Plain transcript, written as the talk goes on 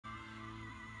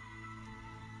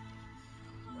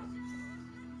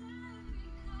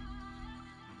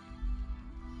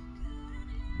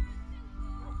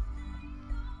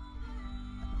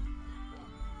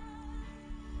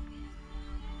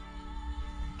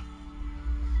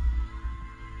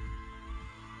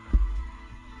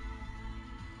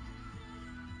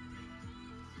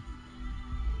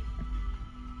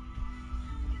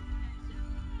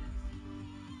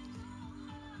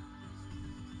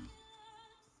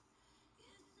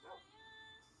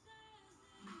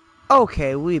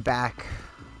Okay, we back.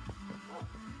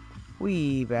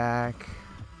 We back.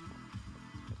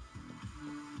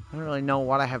 I don't really know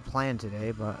what I have planned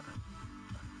today, but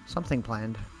something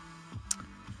planned.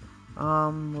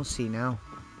 We'll see now.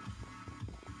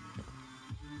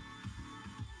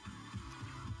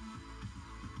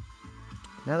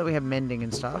 Now that we have mending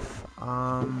and stuff,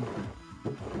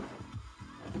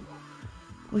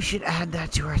 we should add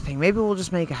that to our thing. Maybe we'll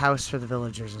just make a house for the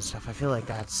villagers and stuff. I feel like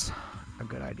that's a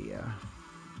good idea.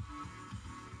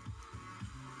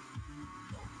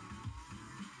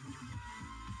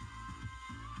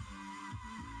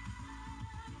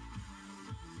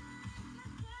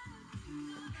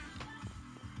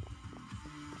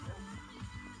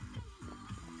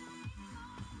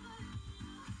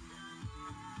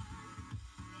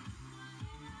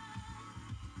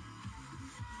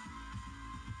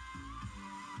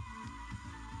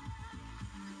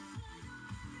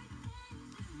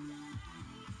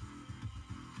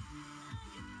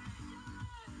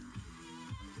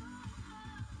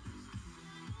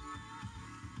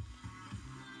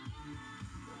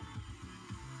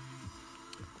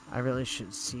 I really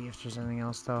should see if there's anything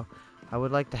else, though. I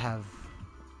would like to have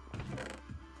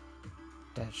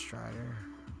Death Strider.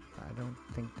 I don't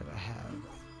think that I have.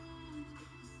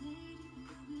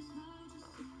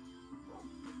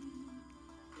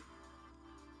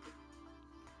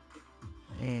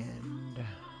 And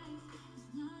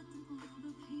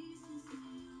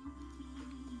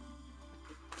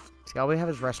see, all we have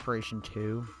is Respiration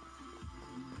 2.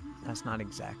 That's not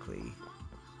exactly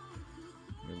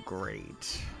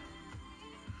great.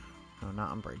 No,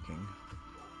 not Unbreaking.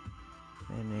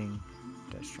 Ending,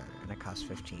 Death Strider, and it costs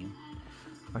 15.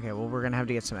 Okay, well, we're gonna have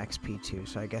to get some XP too,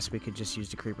 so I guess we could just use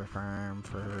the Creeper Farm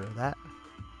for that.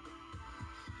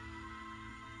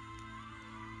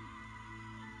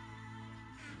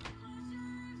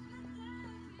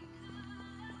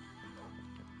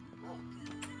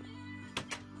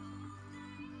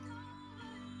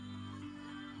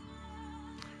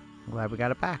 I'm glad we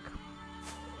got it back.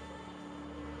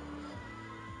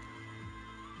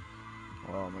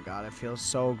 Oh my god, it feels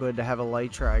so good to have a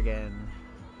Elytra again.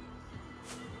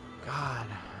 God.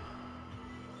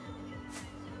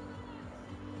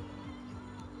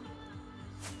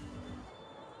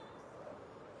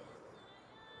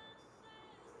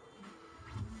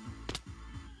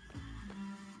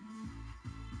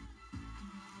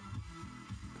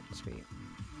 Sweet.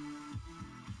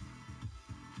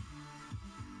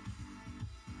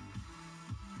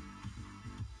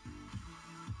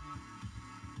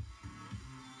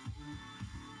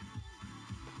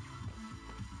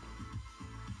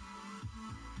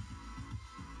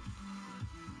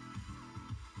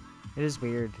 It is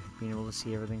weird being able to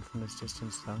see everything from this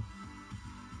distance, though.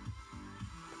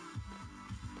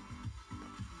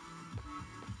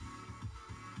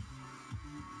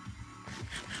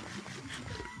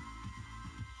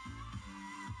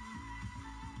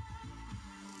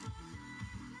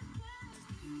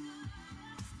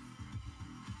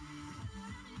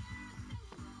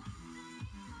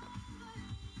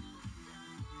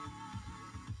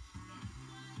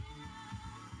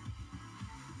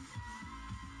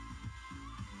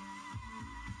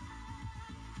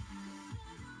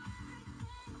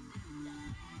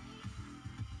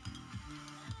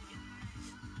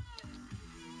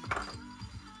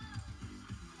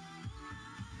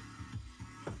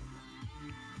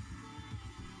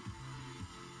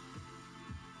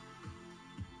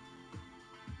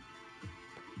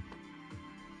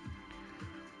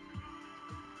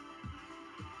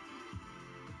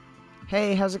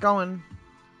 Hey, how's it going?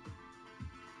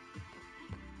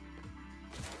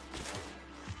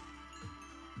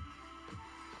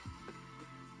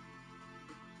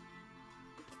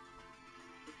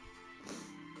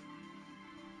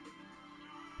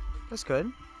 That's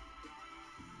good.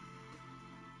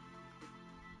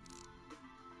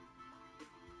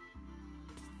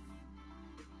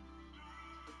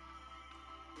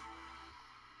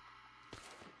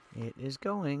 It is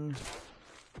going.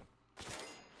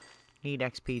 Need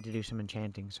XP to do some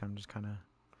enchanting, so I'm just kind of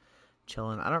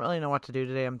chilling. I don't really know what to do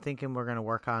today. I'm thinking we're going to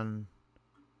work on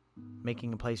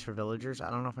making a place for villagers.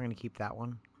 I don't know if I'm going to keep that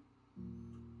one.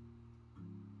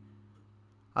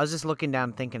 I was just looking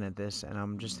down thinking at this, and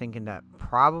I'm just thinking that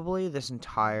probably this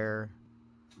entire,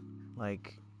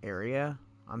 like, area,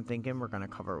 I'm thinking we're going to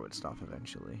cover with stuff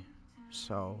eventually.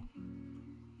 So,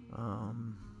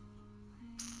 and,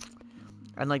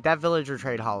 like, that villager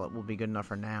trade hall will be good enough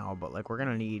for now, but, like, we're going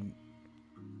to need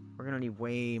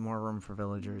way more room for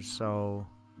villagers, so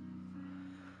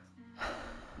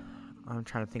I'm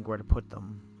trying to think where to put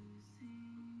them.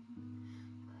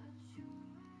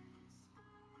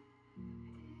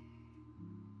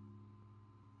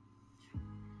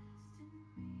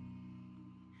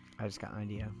 I just got an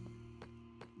idea.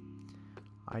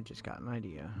 I just got an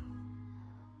idea.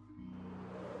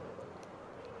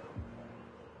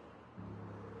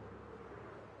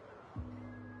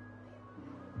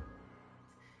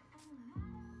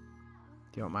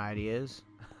 Do you know what my idea is?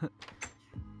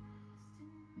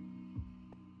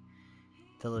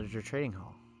 Villager Trading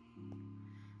Hall.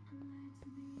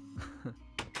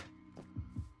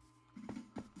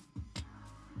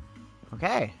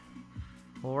 Okay.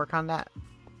 We'll work on that.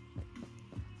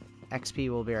 XP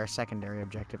will be our secondary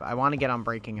objective. I want to get on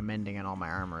breaking and mending and all my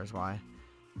armor is why.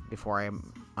 Before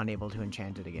I'm unable to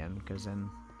enchant it again. Because then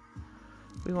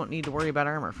we won't need to worry about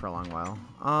armor for a long while.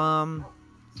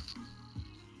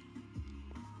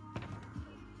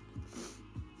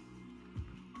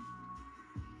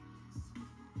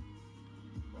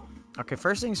 Okay,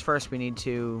 first things first, we need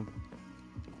to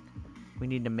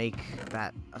make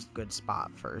that a good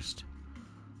spot first.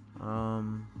 What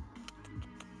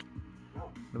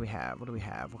do we have? What do we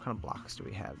have? What kind of blocks do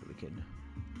we have that we could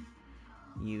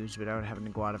use without having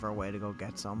to go out of our way to go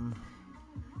get some?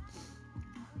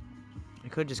 I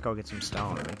could just go get some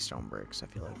stone and make stone bricks. I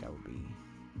feel like that would be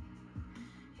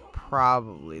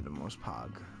probably the most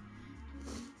pog.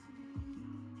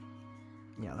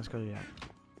 Yeah, let's go do that.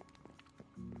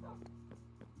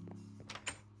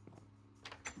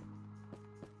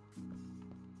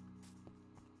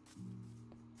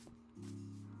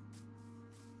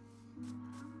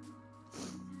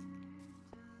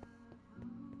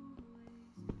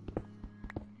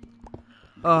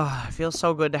 Oh, it feels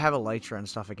so good to have elytra and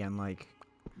stuff again, like,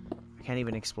 I can't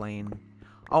even explain.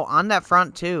 Oh, on that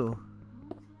front, too.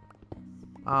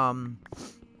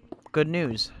 Good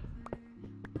news.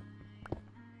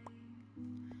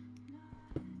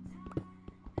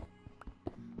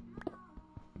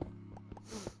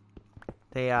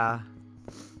 The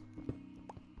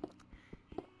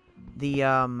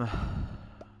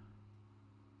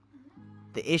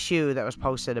issue that was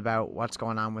posted about what's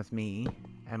going on with me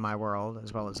and my world,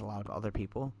 as well as a lot of other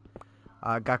people,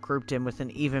 got grouped in with an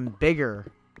even bigger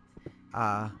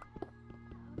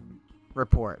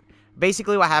report.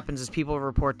 Basically what happens is people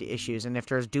report the issues, and if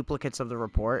there's duplicates of the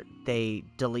report, they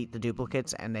delete the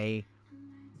duplicates and they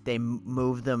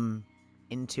move them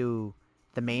into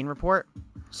the main report.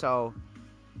 So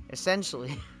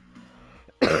essentially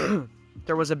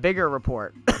there was a bigger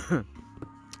report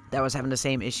that was having the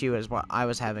same issue as what I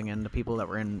was having and the people that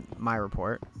were in my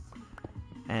report.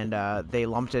 And they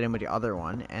lumped it in with the other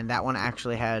one. And that one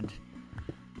actually had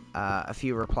a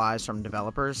few replies from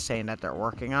developers saying that they're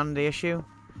working on the issue.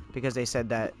 Because they said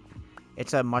that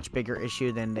it's a much bigger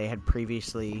issue than they had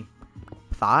previously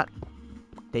thought.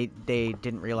 They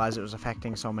didn't realize it was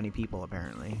affecting so many people,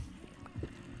 apparently.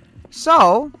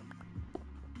 So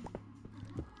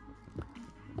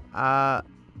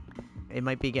it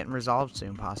might be getting resolved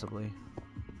soon, possibly.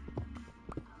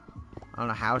 I don't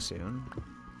know how soon.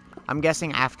 I'm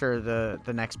guessing after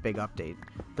the next big update.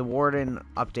 The Warden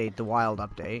update, the Wild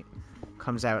update,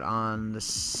 comes out on the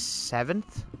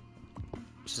 7th,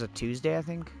 which is a Tuesday, I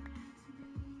think.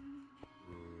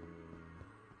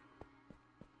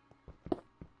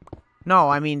 No,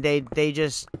 I mean they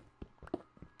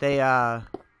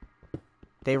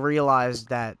realized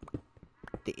that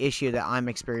the issue that I'm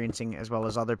experiencing, as well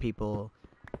as other people,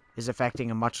 is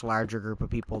affecting a much larger group of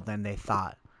people than they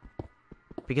thought.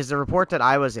 Because the report that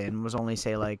I was in was only,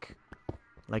 say, like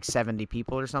 70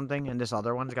 people or something, and this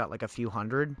other one's got like a few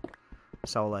hundred.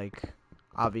 So, like,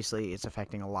 obviously it's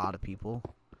affecting a lot of people.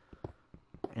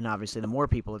 And obviously the more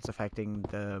people it's affecting,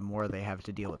 the more they have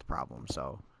to deal with the problem.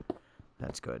 So,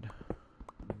 that's good.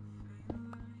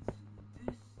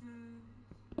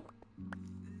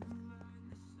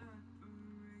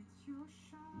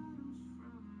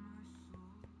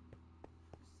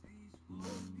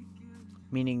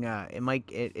 Meaning,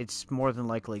 it's more than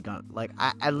likely gonna, like,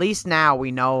 at least now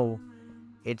we know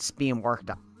it's being worked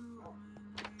on.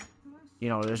 You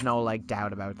know, there's no, like,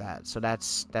 doubt about that. So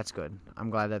that's good.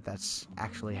 I'm glad that that's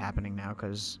actually happening now,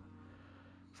 because,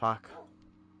 fuck.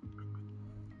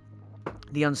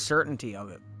 The uncertainty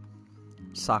of it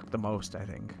sucked the most, I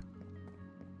think.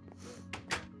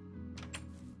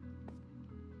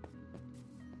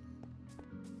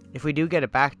 If we do get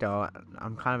it back, though,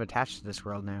 I'm kind of attached to this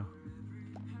world now.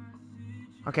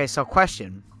 Okay, so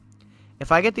question.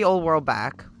 If I get the old world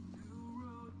back,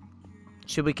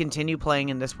 should we continue playing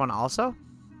in this one also?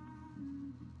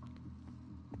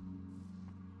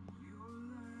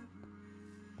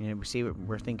 Yeah, we see what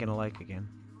we're thinking alike again.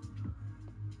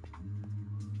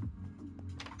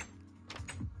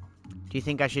 Do you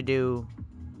think I should do...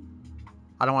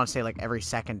 I don't want to say, like, every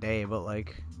second day, but,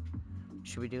 like...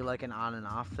 Should we do like an on and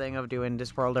off thing of doing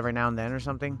Discworld every now and then or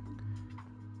something?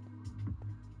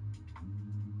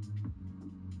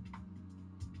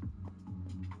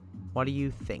 What do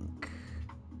you think?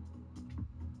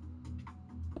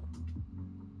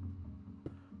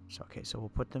 So okay, so we'll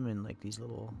put them in like these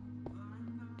little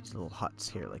huts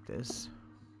here like this.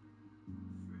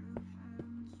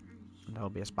 And that'll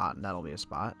be a spot, and that'll be a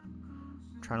spot.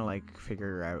 I'm trying to like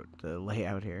figure out the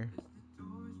layout here.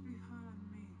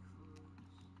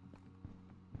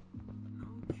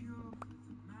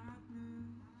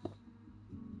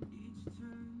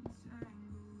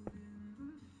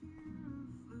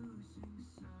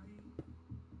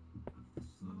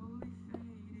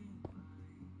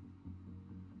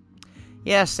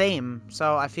 Yeah, same.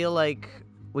 So I feel like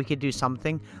we could do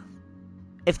something.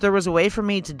 If there was a way for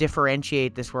me to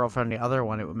differentiate this world from the other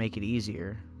one, it would make it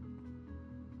easier.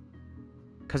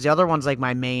 Because the other one's like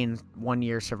my main 1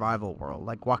 year survival world.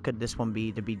 Like, what could this one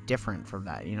be to be different from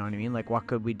that? You know what I mean? Like, what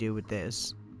could we do with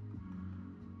this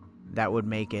that would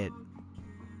make it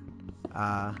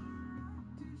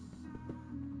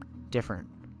different?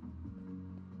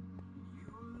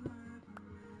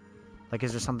 Like,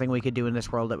 is there something we could do in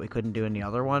this world that we couldn't do in the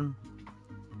other one?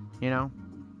 You know?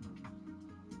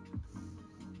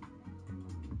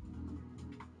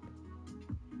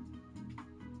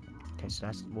 Okay, so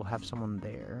that's, we'll have someone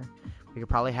there. We could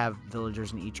probably have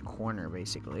villagers in each corner,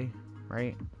 basically,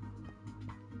 right?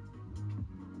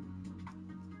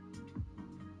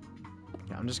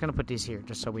 Yeah, I'm just gonna put these here,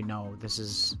 just so we know this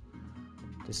is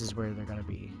where they're gonna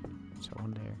be. So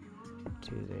 1 there,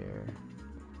 2 there.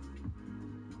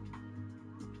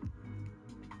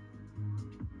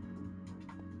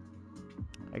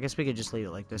 I guess we could just leave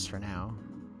it like this for now.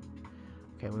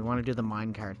 Okay, we want to do the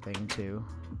minecart thing too.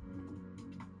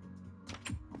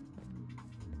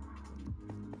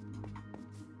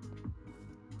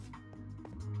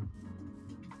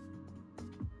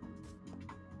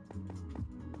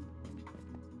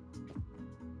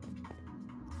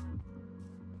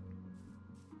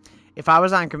 If I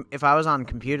was on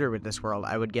computer with this world,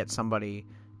 I would get somebody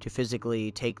to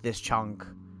physically take this chunk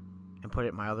and put it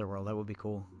in my other world. That would be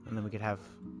cool, and then we could have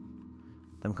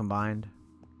them combined.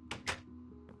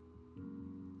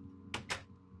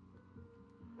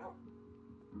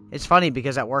 It's funny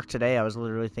because at work today, I was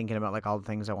literally thinking about like all the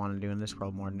things I want to do in this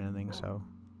world more than anything. So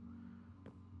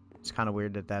it's kind of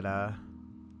weird that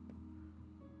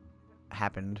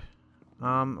happened.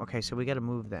 Okay, so we got to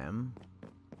move them.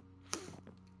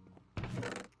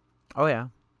 Oh yeah,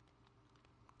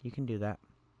 you can do that.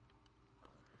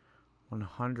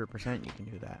 100% you can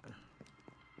do that.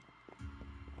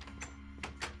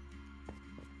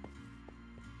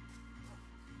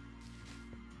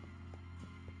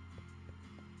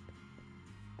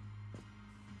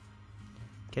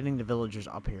 Getting the villagers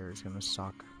up here is gonna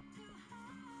suck.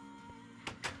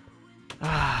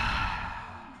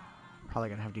 Probably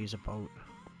gonna have to use a boat.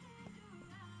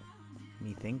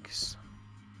 Methinks.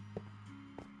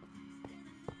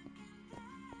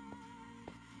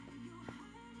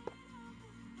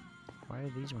 Why are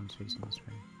these ones facing this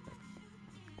way?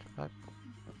 Fuck.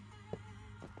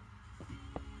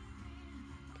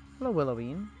 Hello,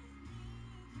 Willoween.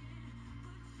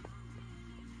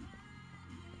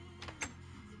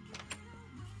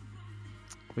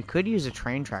 We could use a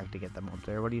train track to get them up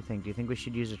there. What do you think? Do you think we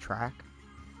should use a track?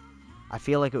 I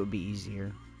feel like it would be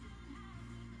easier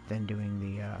than doing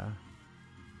the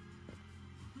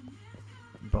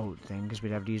boat thing, because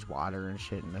we'd have to use water and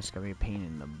shit, and that's gonna be a pain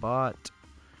in the butt.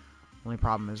 Only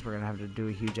problem is we're gonna have to do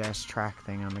a huge ass track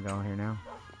thing on the go here now.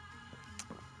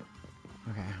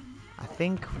 Okay, I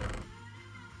think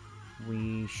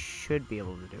we should be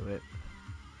able to do it.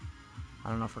 I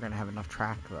don't know if we're gonna have enough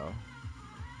track though.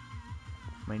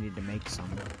 Might need to make some.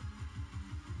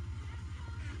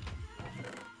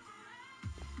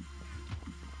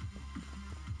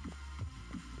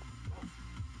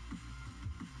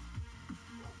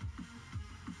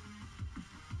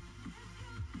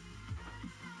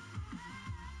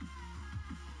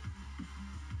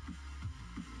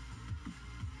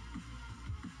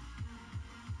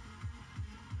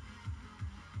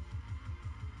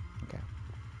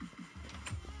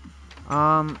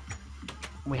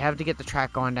 We have to get the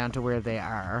track going down to where they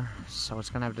are, so it's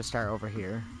gonna have to start over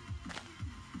here.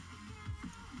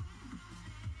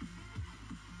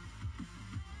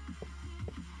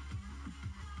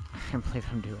 I can't believe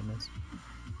I'm doing this.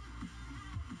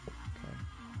 Okay.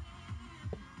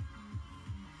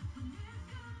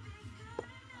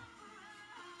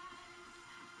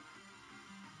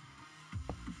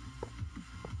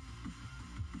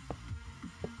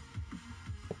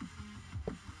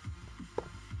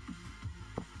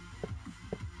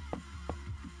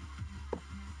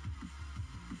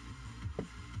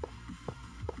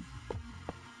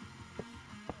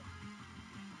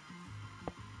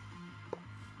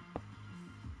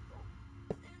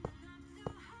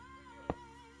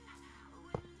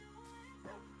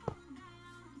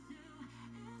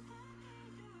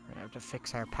 have to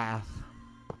fix our path.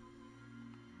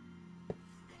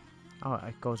 Oh,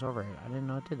 it goes over it. I didn't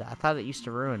know it did that. I thought it used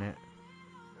to ruin it.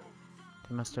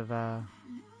 They must have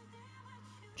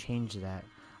changed that.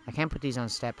 I can't put these on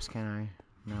steps, can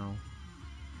I? No.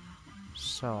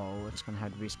 So it's gonna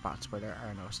have to be spots where there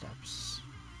are no steps.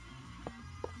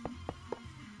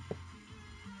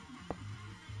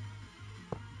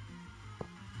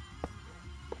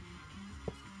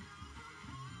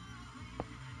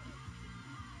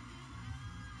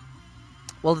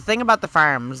 Well, the thing about the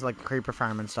farms, like the creeper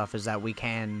farm and stuff, is that we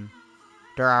can...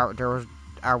 There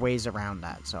are ways around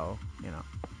that, so, you know.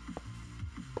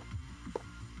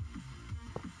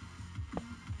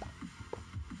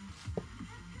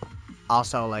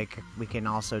 Also, like, we can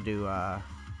also do,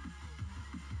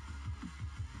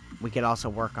 we could also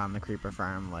work on the creeper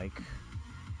farm, like,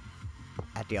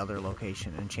 at the other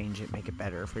location and change it, make it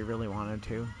better if we really wanted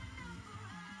to.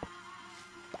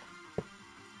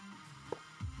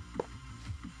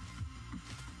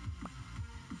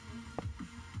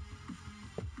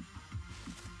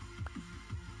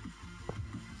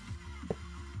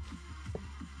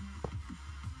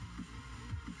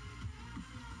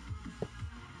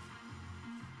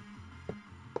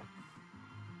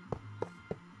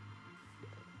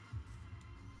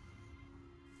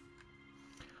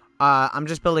 I'm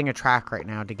just building a track right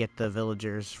now to get the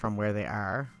villagers from where they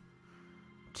are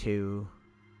to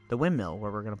the windmill where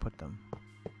we're going to put them.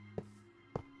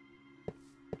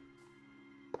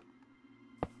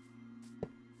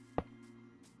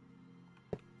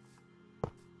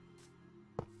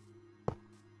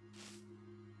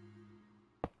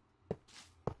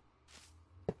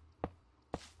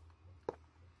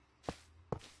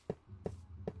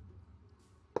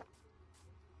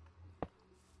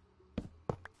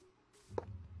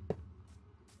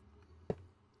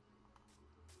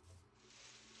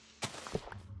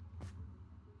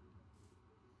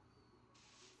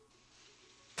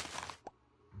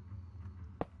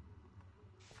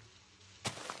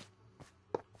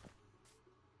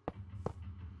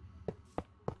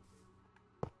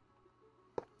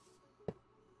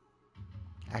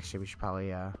 Actually, we should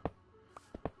probably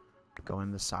go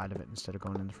in the side of it instead of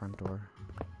going in the front door.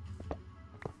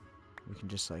 We can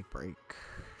just like break,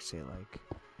 say like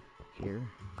here.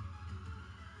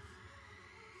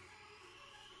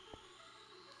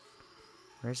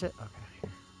 Where is it? Okay,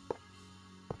 here.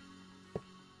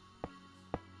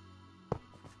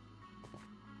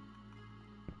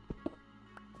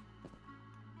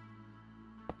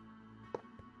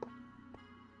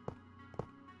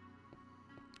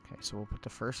 Okay, so we'll put the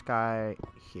first guy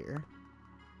here.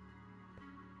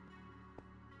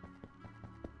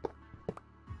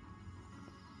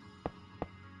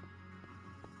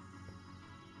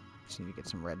 Just need to get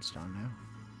some redstone now.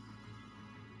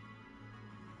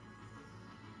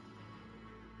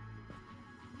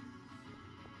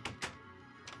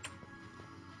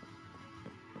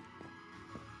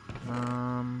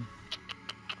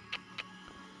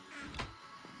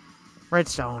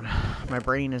 Redstone. My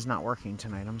brain is not working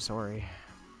tonight. I'm sorry.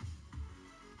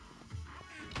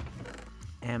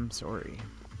 Am sorry.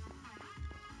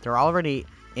 They're already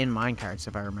in minecarts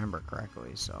if I remember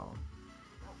correctly, so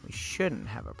we shouldn't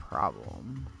have a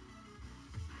problem.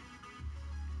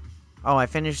 Oh, I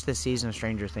finished this season of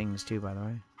Stranger Things too, by the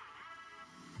way.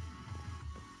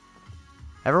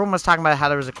 Everyone was talking about how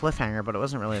there was a cliffhanger, but it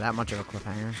wasn't really that much of a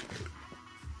cliffhanger.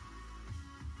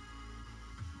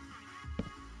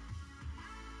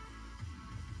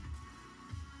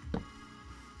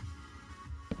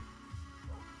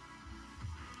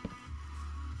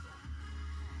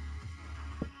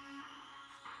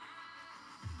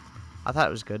 I thought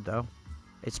it was good, though.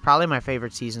 It's probably my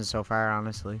favorite season so far,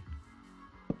 honestly.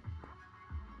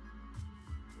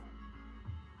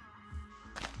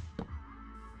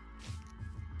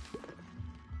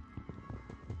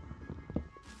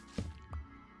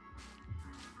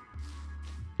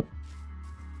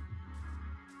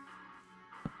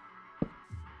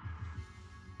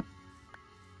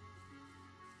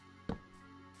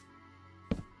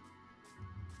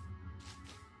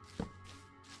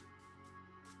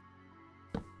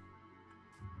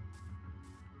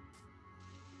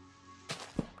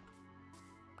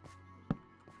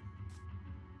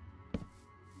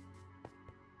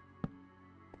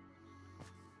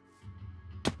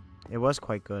 It was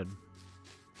quite good.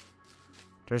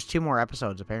 There's 2 more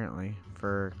episodes, apparently,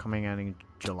 for coming out in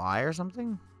July or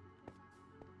something.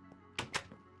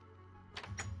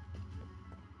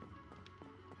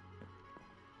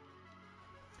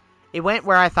 It went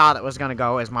where I thought it was going to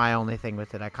go is my only thing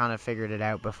with it. I kind of figured it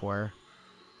out before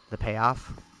the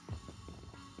payoff.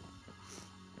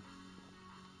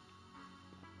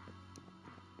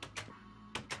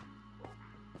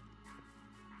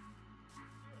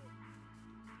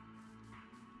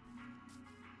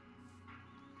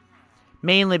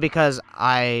 Mainly because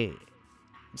I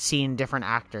seen different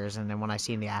actors, and then when I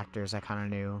seen the actors, I kind of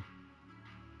knew.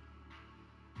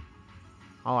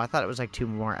 Oh, I thought it was like 2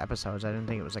 more episodes. I didn't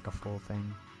think it was like a full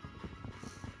thing.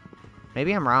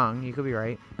 Maybe I'm wrong. You could be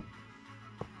right.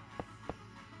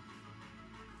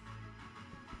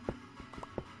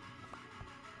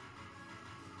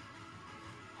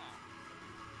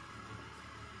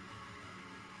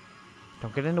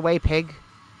 Don't get in the way, pig.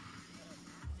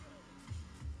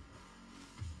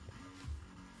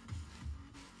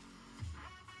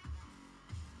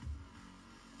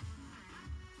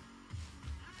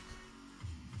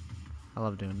 I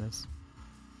love doing this.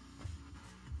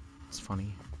 It's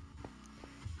funny.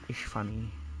 It's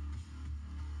funny.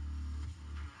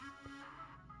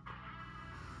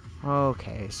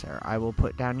 Okay, sir. I will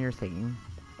put down your thing.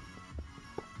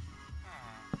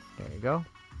 There you go.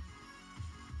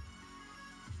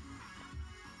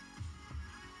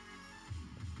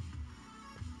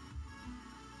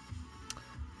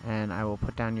 And I will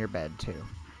put down your bed, too.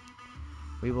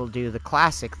 We will do the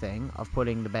classic thing of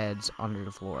putting the beds under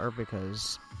the floor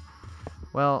because,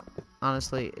 well,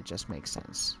 honestly, it just makes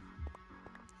sense.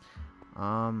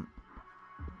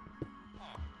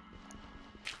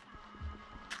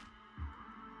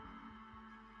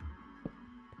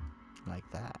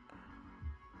 Like that.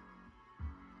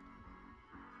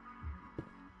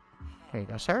 There you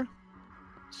go, sir.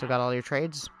 Still got all your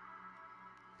trades?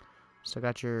 Still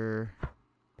got your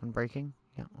unbreaking?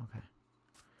 Yeah, okay.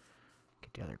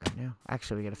 Get the other guy now.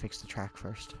 Actually, we gotta fix the track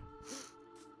first.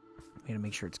 We gotta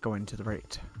make sure it's going to the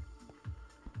right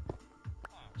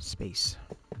space.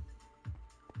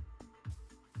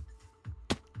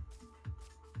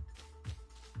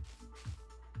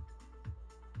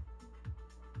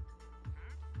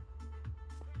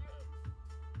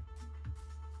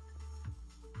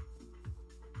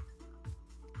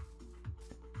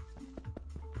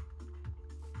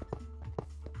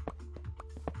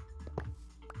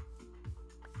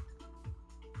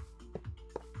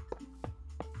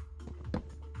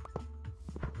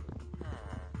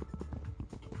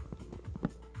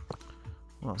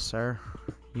 Well, sir,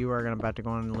 you are about to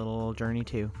go on a little journey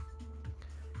too.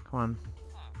 Come on.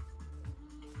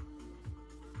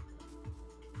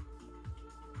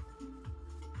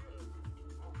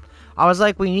 I was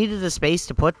like, we needed a space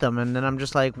to put them, and then I'm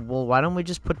just like, well, why don't we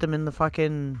just put them in the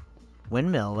fucking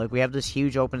windmill? Like, we have this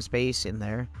huge open space in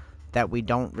there that we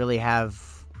don't really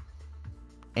have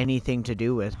anything to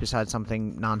do with besides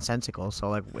something nonsensical, so,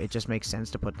 like, it just makes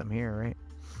sense to put them here, right?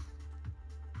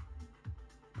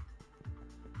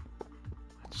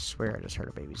 I swear I just heard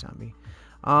a baby zombie.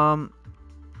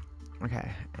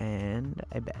 Okay, and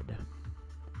a bed.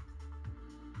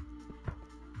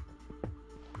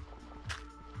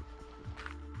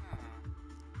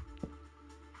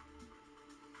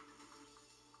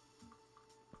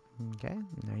 Okay,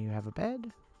 now you have a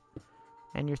bed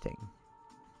and your thing.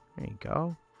 There you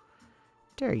go.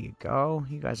 There you go.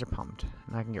 You guys are pumped.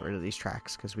 And I can get rid of these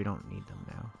tracks because we don't need them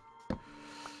now.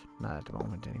 Not at the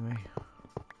moment, anyway.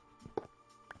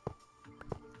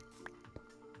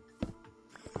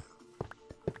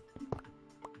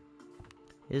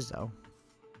 Is though.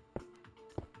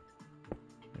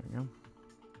 There we go.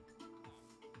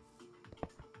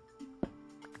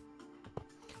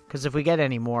 Because if we get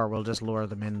any more, we'll just lure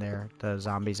them in there. The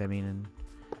zombies, I mean,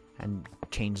 and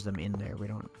change them in there. We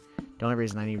don't. The only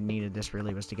reason I even needed this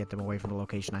really was to get them away from the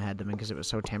location I had them in because it was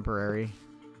so temporary.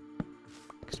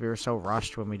 Because we were so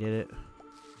rushed when we did it.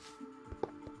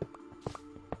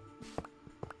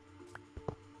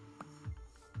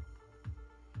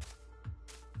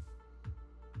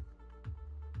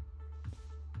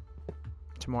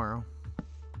 Tomorrow.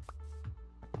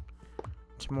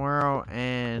 Tomorrow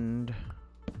and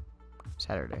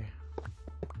Saturday.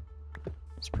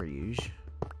 It's pretty huge.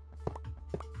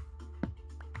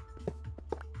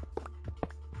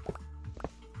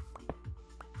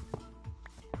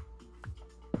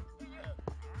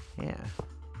 Yeah.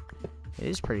 It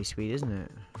is pretty sweet, isn't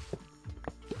it?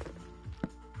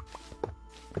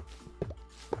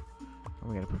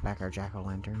 We gotta put back our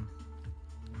jack-o'-lantern.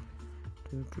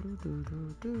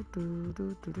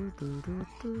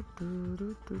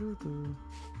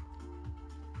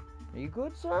 Are you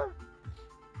good, sir?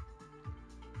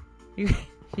 You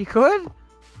good?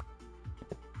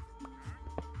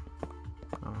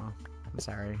 Oh, I'm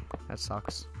sorry. That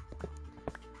sucks.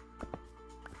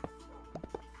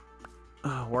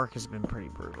 Work has been pretty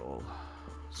brutal,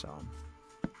 so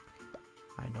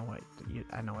I know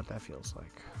what that feels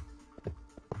like.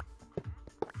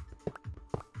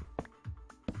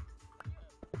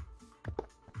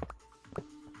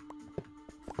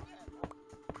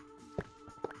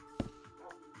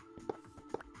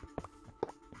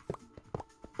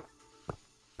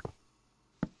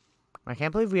 I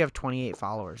can't believe we have 28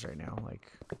 followers right now. Like,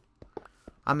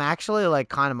 I'm actually, like,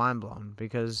 kind of mind blown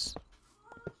because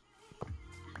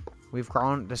we've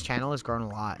grown, this channel has grown a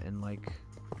lot in, like,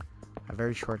 a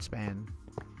very short span.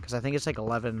 Because I think it's, like,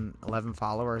 11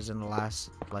 followers in the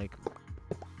last, like,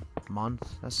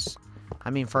 month. That's,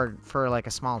 I mean, for like,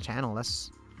 a small channel, that's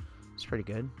pretty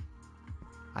good.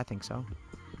 I think so.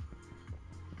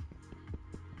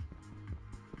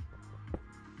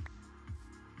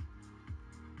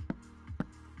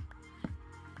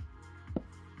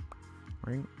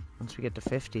 Right? Once we get to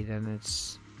 50, then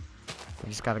it's... we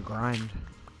just gotta grind.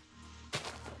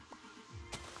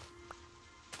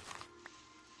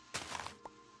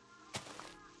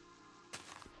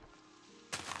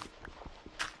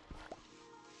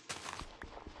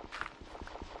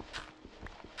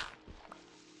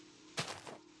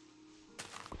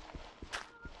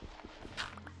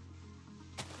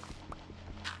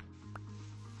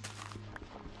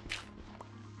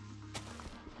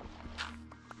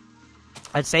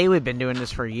 I'd say we've been doing this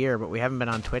for a year, but we haven't been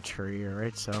on Twitch for a year,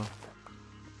 right? So...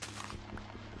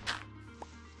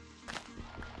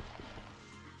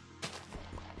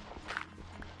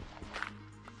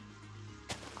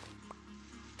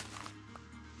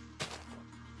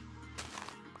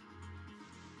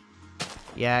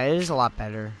 yeah, it is a lot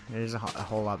better. It is a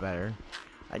whole lot better.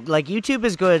 Like, YouTube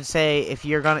is good, say, if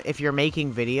you're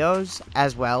making videos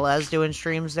as well as doing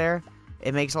streams there,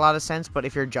 it makes a lot of sense, but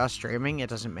if you're just streaming, it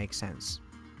doesn't make sense.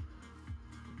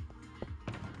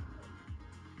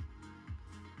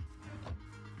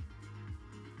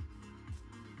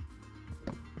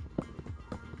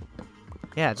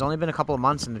 Yeah, it's only been a couple of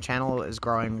months and the channel is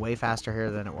growing way faster here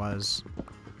than it was,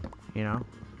 you know,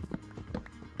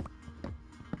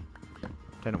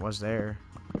 than it was there.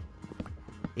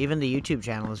 Even the YouTube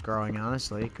channel is growing,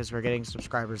 honestly, because we're getting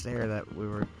subscribers there that we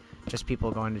were just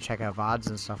people going to check out VODs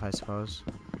and stuff, I suppose.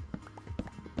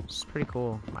 It's pretty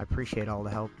cool. I appreciate all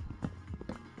the help.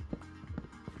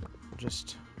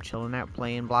 Just chilling out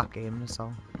playing block game, that's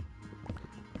all.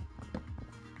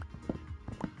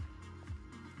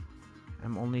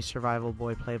 I'm only survival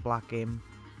boy, play block game.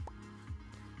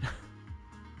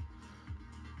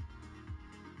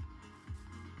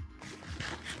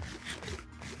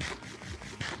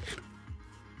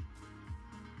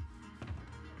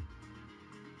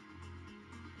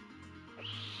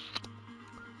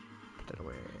 Put that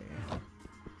away.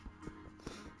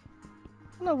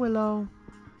 Hello, Willow.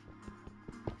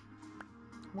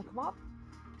 Wanna come up?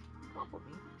 Come up with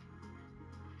me.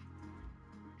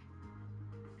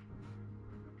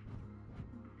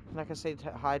 I'm not gonna say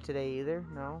hi today either.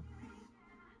 No.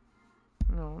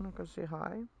 No, I'm not gonna say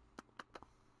hi.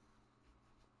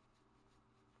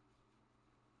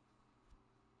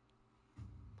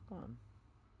 Come on.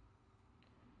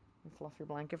 Let me fluff your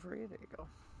blanket for you. There you go.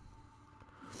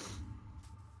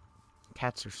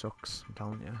 Cats are sucks, I'm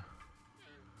telling you.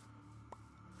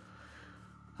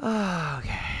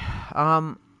 Okay.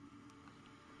 I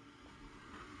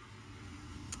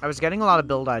was getting a lot of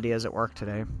build ideas at work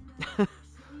today.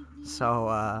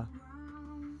 So,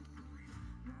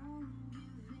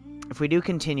 if we do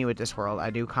continue with this world,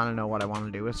 I do kind of know what I want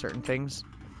to do with certain things.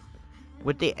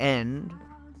 With the end,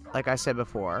 like I said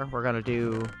before, we're going to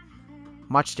do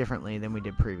much differently than we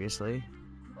did previously.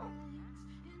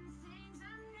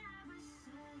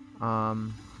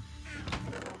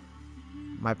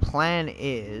 My plan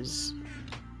is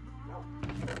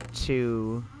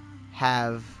to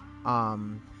have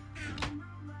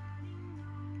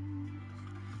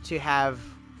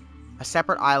a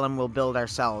separate island we'll build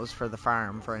ourselves for the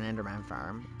farm, for an Enderman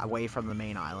farm, away from the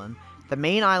main island. The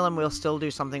main island we'll still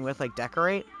do something with, like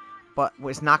decorate, but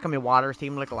it's not going to be water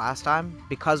themed like last time.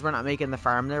 Because we're not making the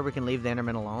farm there, we can leave the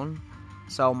Enderman alone.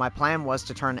 So my plan was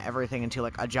to turn everything into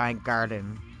like a giant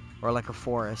garden or like a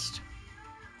forest.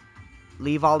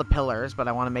 Leave all the pillars, but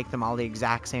I want to make them all the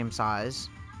exact same size.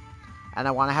 And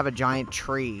I want to have a giant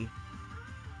tree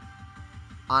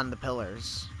on the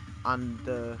pillars, on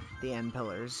the end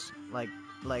pillars. Like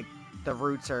the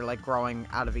roots are like growing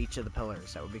out of each of the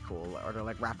pillars. That would be cool. Or they're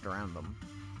like wrapped around them.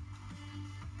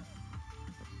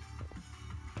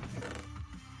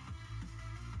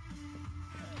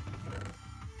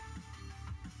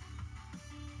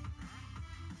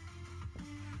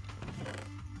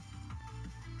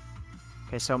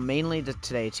 Okay, so mainly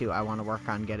today too, I want to work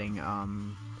on getting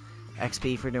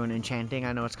XP for doing enchanting.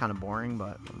 I know it's kind of boring,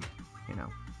 but you know,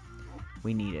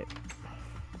 we need it.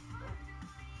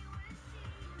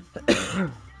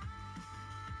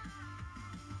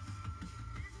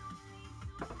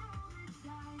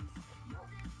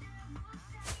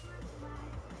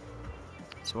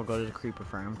 so we'll go to the creeper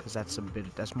farm because that's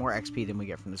more XP than we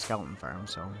get from the skeleton farm.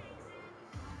 So,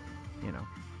 you know.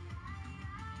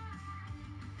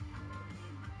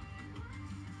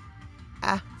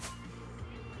 Ah.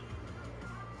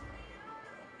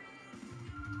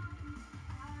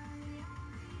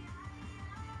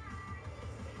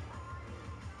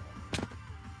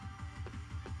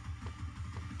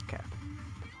 Okay.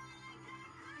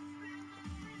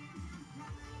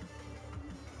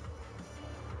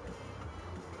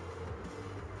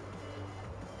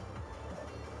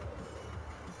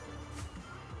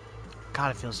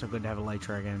 God, it feels so good to have a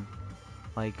Elytra again.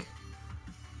 Like,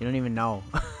 you don't even know.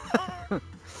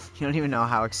 You don't even know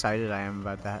how excited I am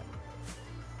about that.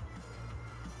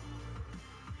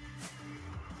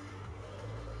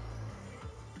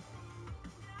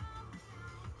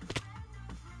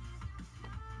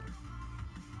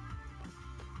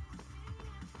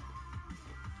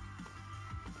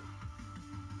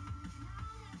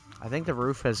 I think the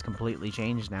roof has completely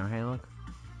changed now. Hey, look.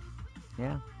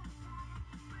 Yeah.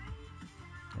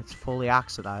 It's fully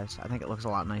oxidized. I think it looks a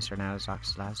lot nicer now it's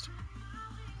oxidized.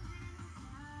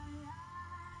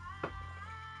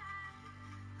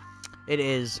 It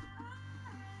is.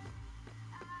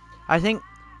 I think,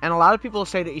 and a lot of people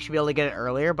say that you should be able to get it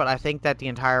earlier, but I think that the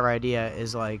entire idea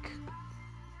is like,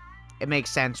 it makes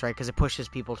sense, right? Because it pushes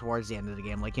people towards the end of the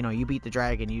game. Like, you know, you beat the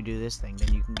dragon, you do this thing,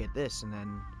 then you can get this, and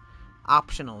then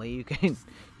optionally you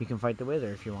can fight the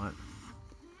wither if you want.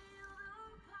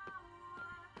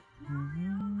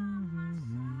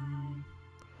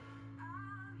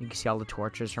 You can see all the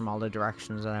torches from all the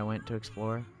directions that I went to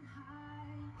explore.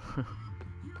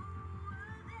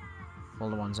 Well,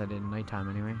 the ones I did in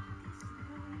nighttime anyway.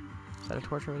 Is that a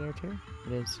torch over there too?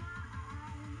 It is.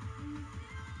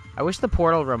 I wish the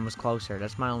portal room was closer.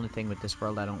 That's my only thing with this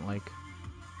world I don't like.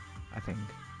 I think.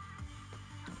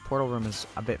 The portal room is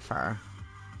a bit far.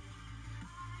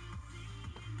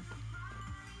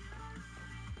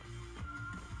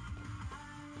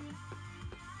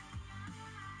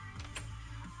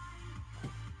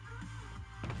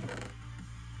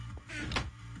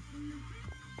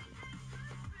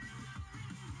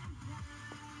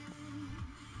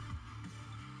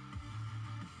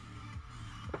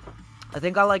 I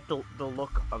think I like the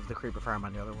look of the creeper farm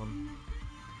on the other one.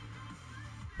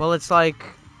 Well, it's like,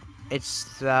 it's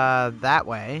that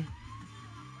way,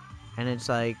 and it's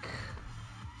like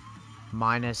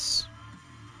minus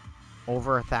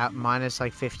over minus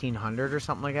like 1,500 or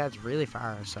something like that. It's really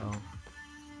far, so.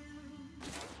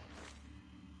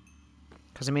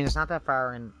 Because I mean, it's not that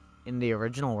far in the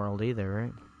original world either,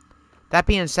 right? That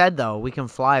being said, though, we can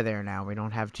fly there now. We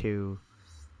don't have to.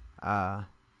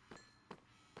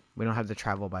 We don't have to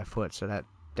travel by foot, so that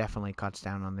definitely cuts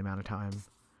down on the amount of time.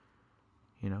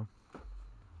 You know?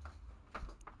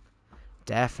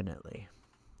 Definitely.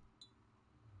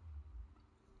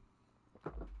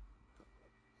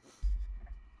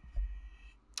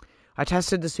 I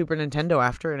tested the Super Nintendo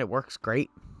after, and it works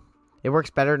great. It works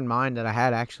better than mine that I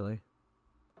had, actually.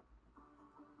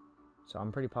 So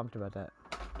I'm pretty pumped about that.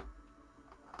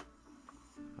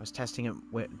 I was testing it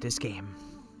with this game.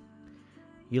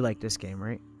 You like this game,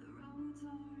 right?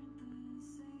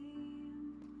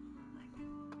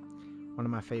 One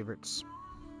of my favorites.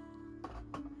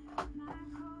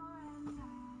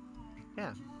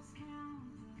 Yeah.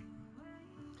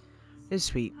 It's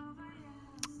sweet.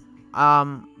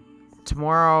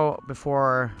 Tomorrow,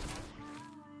 before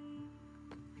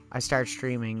I start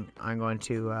streaming, I'm going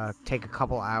to take a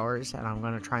couple hours, and I'm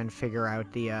going to try and figure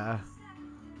out the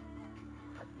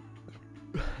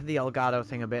Elgato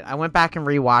thing a bit. I went back and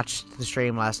rewatched the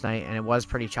stream last night, and it was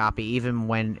pretty choppy, even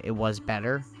when it was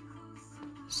better.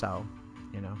 So,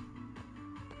 you know.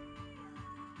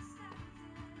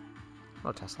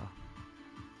 Hello, Tesla.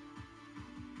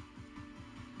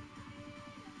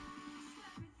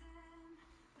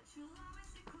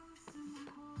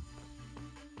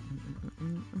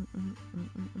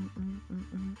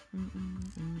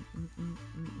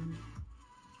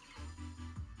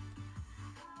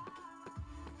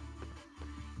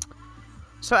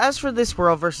 So as for this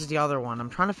world versus the other one, I'm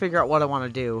trying to figure out what I want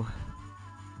to do.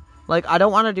 Like, I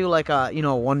don't want to do like a, you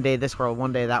know, one day this world,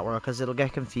 one day that world, because it'll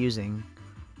get confusing.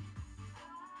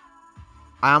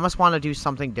 I almost want to do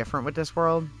something different with this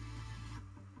world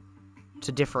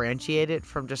to differentiate it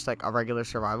from just like a regular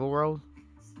survival world.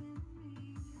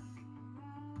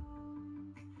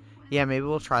 Yeah, maybe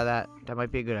we'll try that. That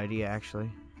might be a good idea, actually.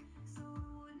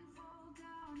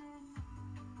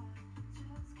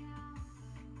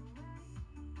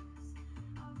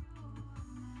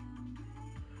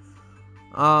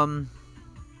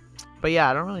 But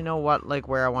yeah, I don't really know what, like,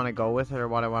 where I want to go with it or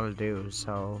what I want to do,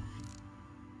 so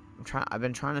I've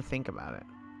been trying to think about it.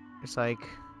 It's like...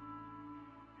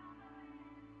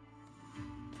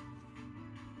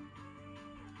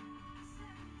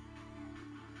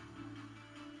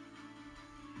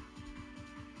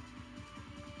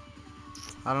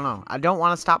 I don't know. I don't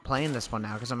want to stop playing this one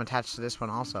now because I'm attached to this one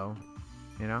also.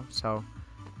 You know? So,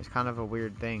 it's kind of a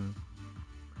weird thing.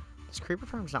 This creeper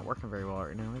farm's not working very well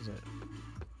right now, is it?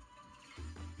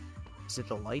 Is it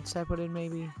the lights I put in,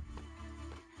 maybe?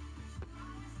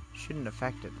 Shouldn't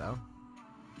affect it, though.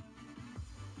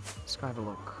 Let's go have a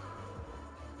look.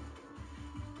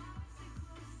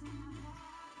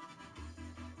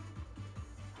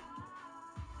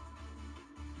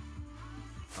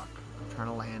 Fuck. I'm trying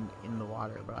to land in the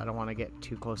water, but I don't want to get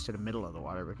too close to the middle of the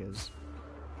water because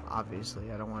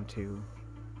obviously I don't want to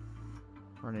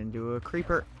run into a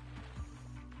creeper.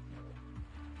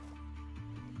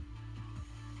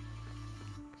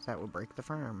 Because that would break the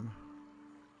farm.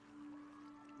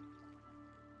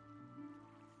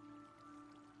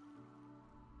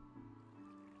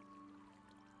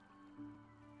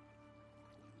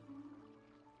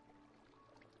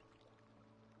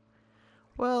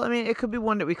 Well, I mean, it could be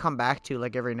one that we come back to,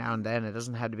 like, every now and then. It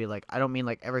doesn't have to be, like, I don't mean,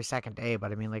 like, every second day,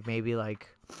 but I mean, like, maybe, like,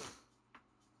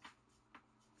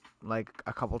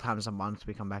 a couple times a month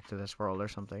we come back to this world or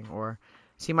something. Or,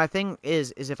 see, my thing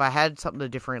is if I had something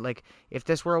different, like, if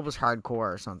this world was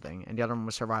hardcore or something, and the other one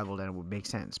was survival, then it would make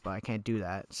sense, but I can't do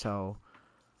that, so,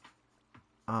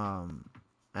 I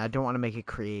don't want to make it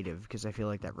creative, because I feel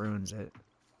like that ruins it.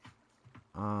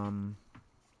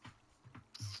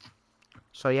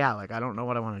 So yeah, like, I don't know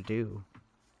what I want to do.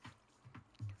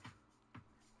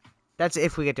 That's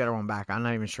if we get the other one back. I'm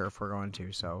not even sure if we're going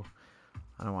to, so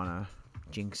I don't want to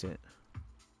jinx it.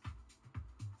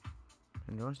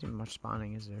 And there wasn't even much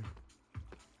spawning, is there?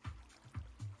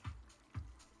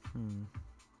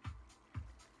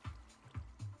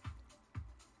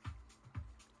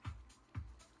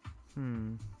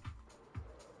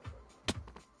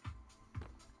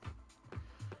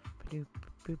 Ba-doop,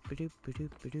 boop, ba-doop, ba-doop,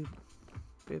 ba-doop.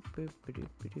 Boop, boop, ba-doop,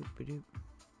 ba-doop, ba-doop.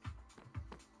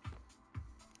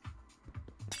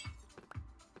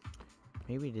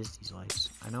 Maybe it is these lights.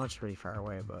 I know it's pretty far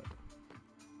away, but...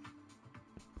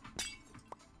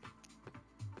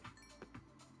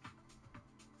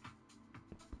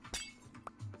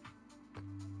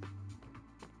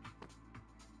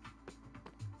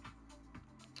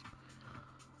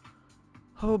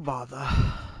 oh, bother.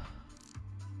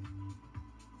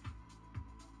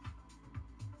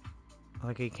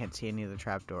 Like, you can't see any of the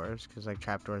trapdoors, because, like,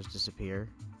 trapdoors disappear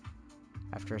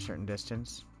after a certain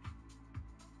distance.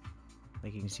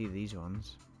 Like, you can see these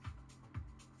ones.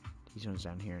 These ones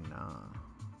down here, nah.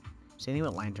 Same thing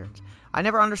with lanterns. I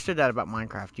never understood that about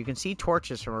Minecraft. You can see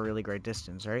torches from a really great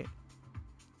distance, right?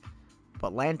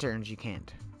 But lanterns, you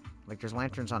can't. Like, there's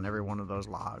lanterns on every one of those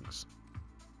logs.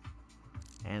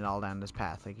 And all down this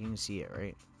path. Like, you can see it,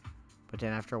 right? But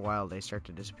then after a while, they start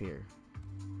to disappear.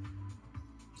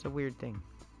 It's a weird thing.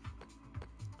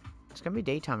 It's gonna be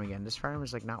daytime again. This farm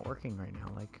is, like, not working right now.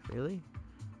 Like, really?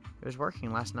 It was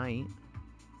working last night.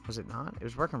 Was it not? It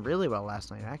was working really well last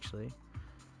night, actually.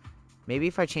 Maybe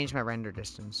if I change my render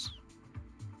distance.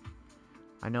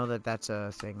 I know that that's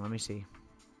a thing. Let me see.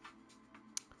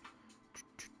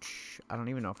 I don't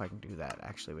even know if I can do that,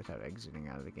 actually, without exiting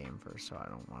out of the game first, so I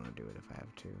don't want to do it if I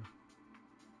have to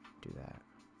do that.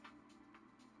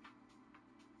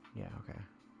 Yeah, okay.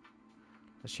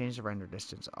 Let's change the render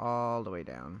distance all the way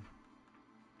down.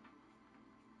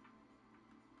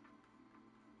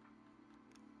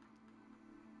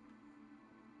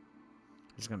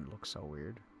 It's gonna look so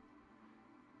weird.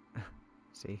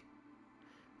 See?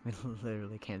 We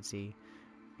literally can't see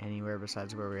anywhere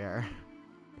besides where we are.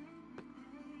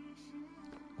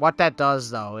 What that does,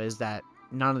 though, is that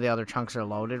none of the other chunks are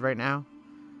loaded right now.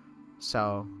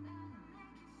 So,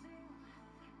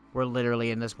 we're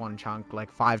literally in this one chunk.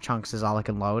 Like, 5 chunks is all I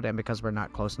can load, and because we're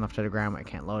not close enough to the ground, I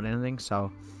can't load anything,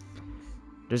 so...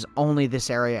 there's only this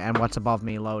area and what's above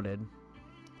me loaded.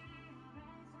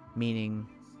 Meaning,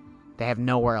 they have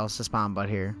nowhere else to spawn but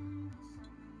here.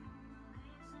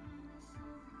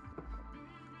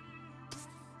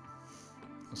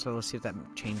 So let's see if that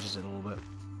changes it a little bit.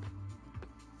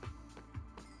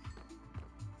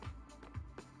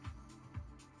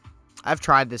 I've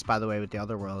tried this, by the way, with the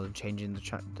other world and changing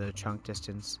the chunk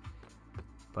distance.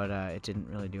 But it didn't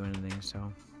really do anything,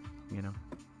 so, you know.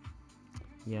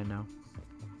 Yeah, no.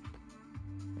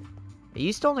 It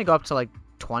used to only go up to, like,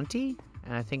 20,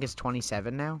 and I think it's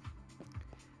 27 now.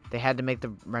 They had to make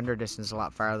the render distance a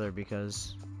lot farther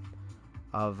because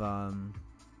of,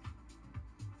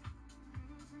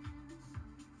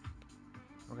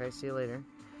 Okay, see you later.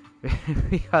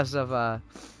 because of the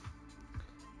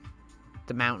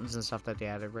mountains and stuff that they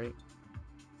added, right?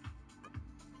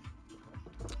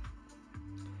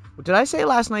 Did I say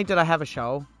last night that I have a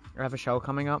show? Or have a show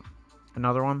coming up?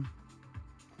 Another one?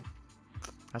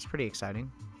 That's pretty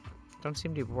exciting. Don't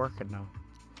seem to be working though.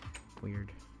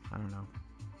 Weird. I don't know.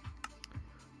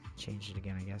 Changed it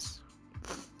again, I guess.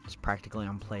 It's practically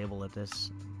unplayable at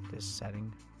this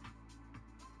setting.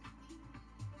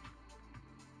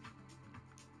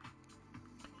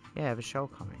 Yeah, I have a show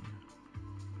coming.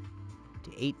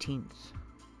 The 18th.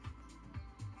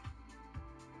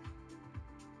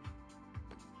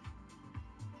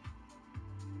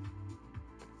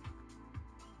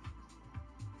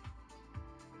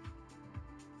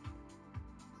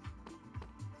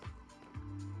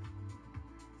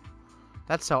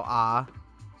 That's so I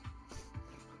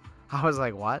was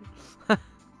like, what?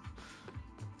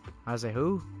 I was like,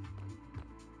 who?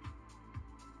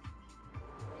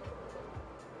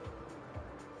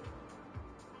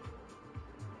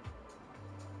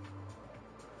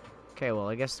 Okay, well,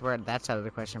 I guess that's out of the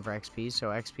question for XP, so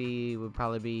XP would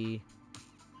probably be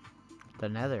the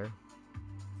Nether.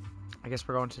 I guess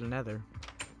we're going to the Nether.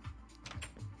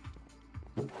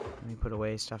 Let me put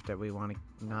away stuff that we want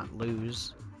to not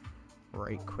lose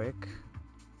right quick.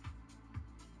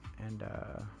 And,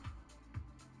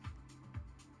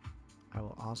 I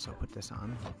will also put this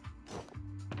on.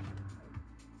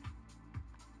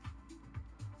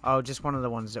 Oh, just one of the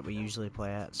ones that we usually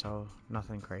play at, so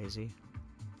nothing crazy.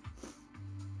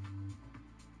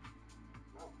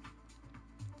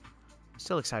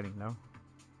 Still exciting, though.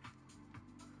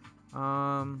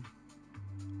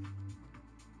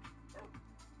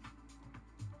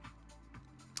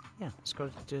 Yeah, let's go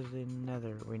to the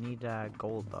Nether. We need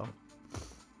gold, though.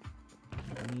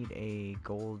 We need a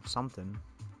gold something.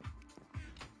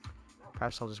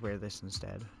 Perhaps I'll just wear this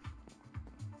instead.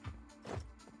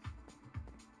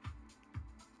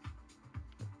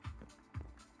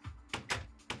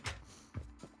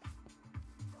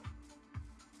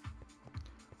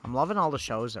 I'm loving all the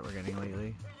shows that we're getting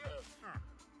lately.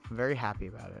 I'm very happy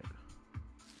about it.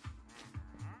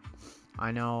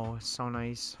 I know, it's so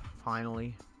nice,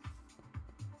 finally.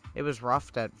 It was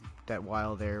rough that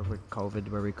while there with COVID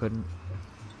where we couldn't.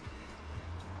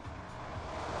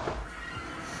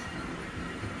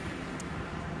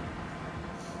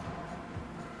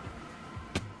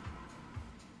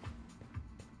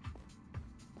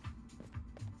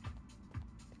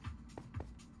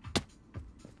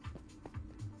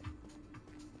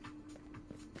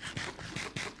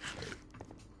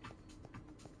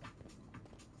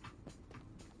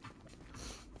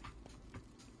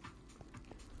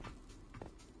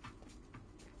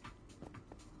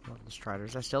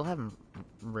 Striders. I still haven't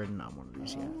ridden on one of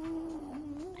these yet.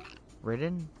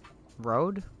 Ridden?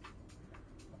 Rode?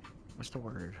 What's the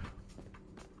word?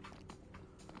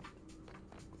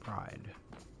 Ride.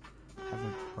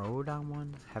 Haven't rode on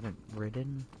one? Haven't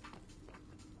ridden?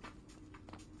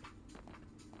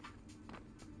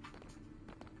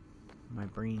 My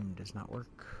brain does not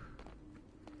work.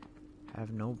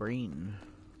 Have no brain.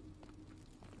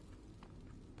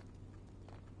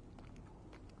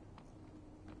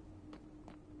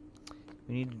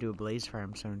 We need to do a blaze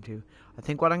farm soon too. I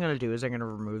think what I'm going to do is I'm going to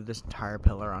remove this entire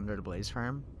pillar under the blaze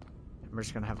farm. And we're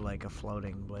just going to have like a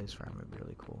floating blaze farm. It'd be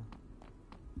really cool.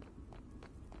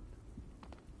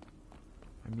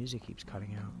 My music keeps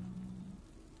cutting out.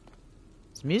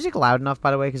 Is the music loud enough,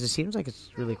 by the way? Because it seems like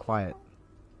it's really quiet.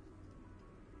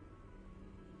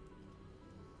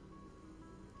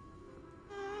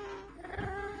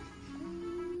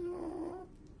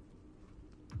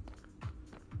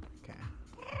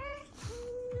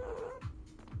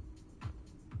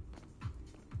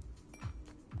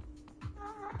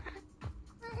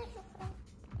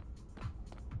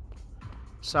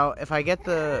 So if I get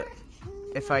the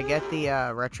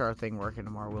retro thing working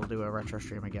tomorrow, we'll do a retro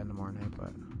stream again tomorrow night.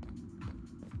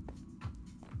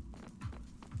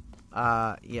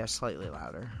 But yeah, slightly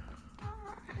louder.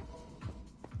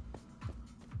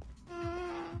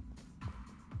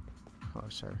 Oh,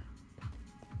 sir.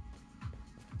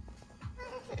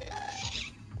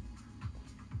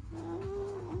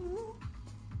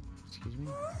 Excuse me.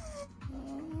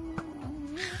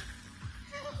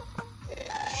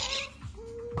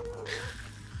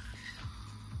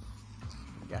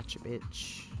 Gotcha,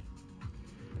 bitch.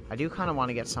 I do kind of want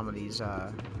to get some of these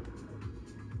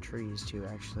trees too,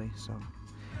 actually. So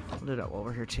we'll do that while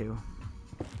we're here too.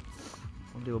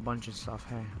 We'll do a bunch of stuff.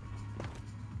 Hey.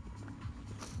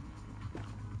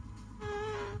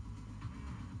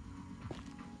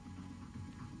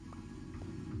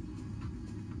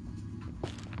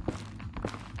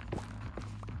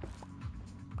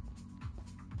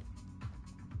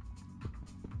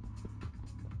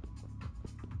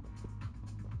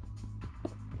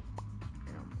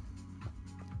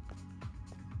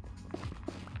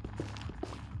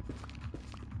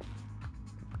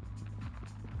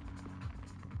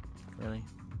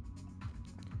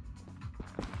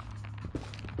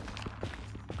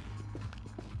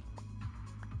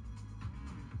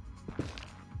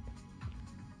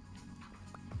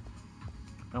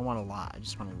 don't want a lot. I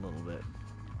just want a little bit.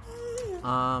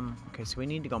 Okay, so we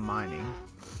need to go mining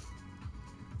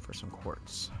for some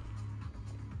quartz.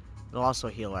 It'll also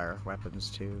heal our weapons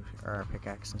too, or our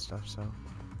pickaxe and stuff, so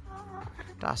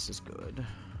das is good.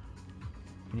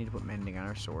 We need to put mending on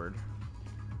our sword.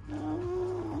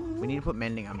 We need to put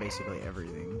mending on basically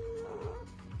everything.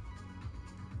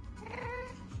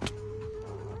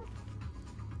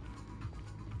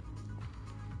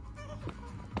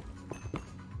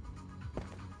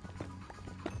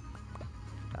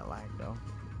 That lag though.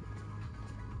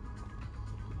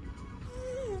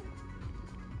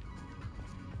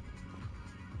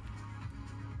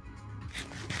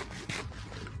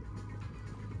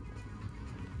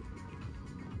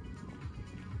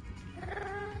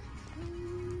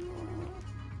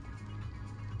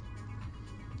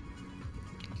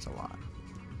 That's a lot.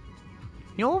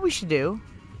 You know what we should do?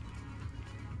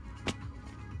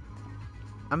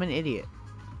 I'm an idiot.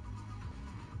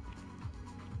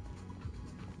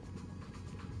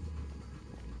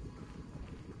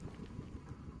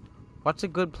 What's a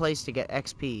good place to get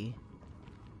XP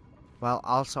while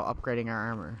also upgrading our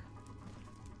armor?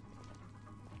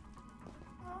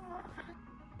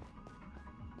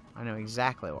 I know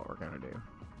exactly what we're gonna do.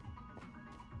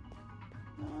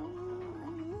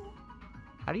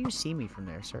 How do you see me from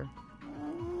there, sir?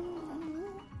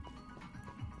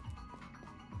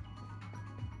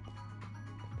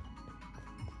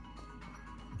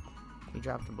 He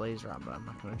dropped a blaze rod, but I'm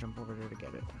not gonna jump over there to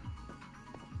get it.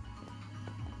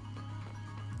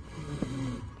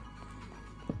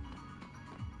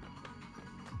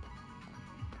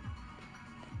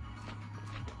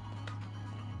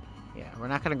 Yeah, we're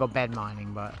not gonna go bed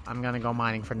mining, but I'm gonna go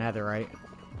mining for netherite.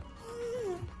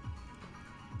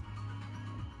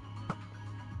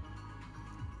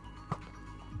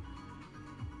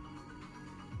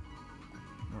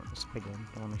 Oh, this piglin.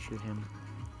 Don't want to shoot him.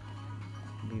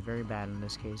 It'd be very bad in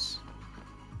this case.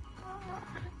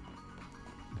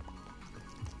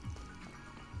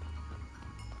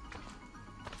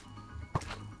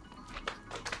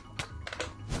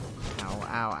 Ow,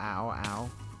 ow, ow, ow.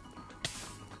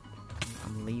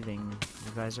 I'm leaving.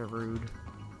 You guys are rude.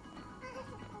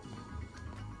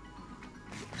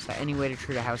 Is that any way to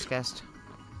treat a house guest?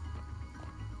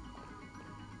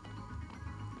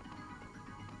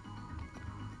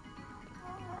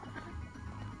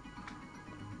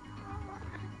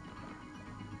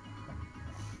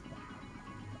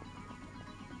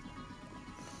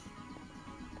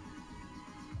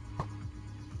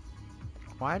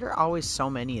 Why are there always so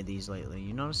many of these lately?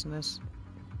 You noticing this?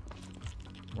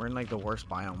 We're in like the worst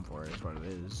biome for it, is what it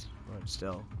is. But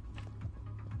still.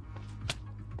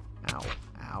 Ow.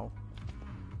 Ow.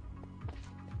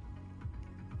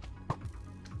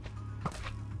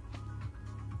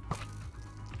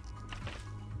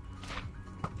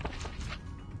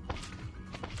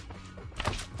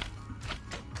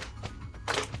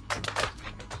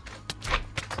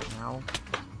 Ow.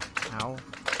 Ow.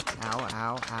 Ow,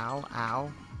 ow, ow,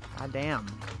 ow. God damn.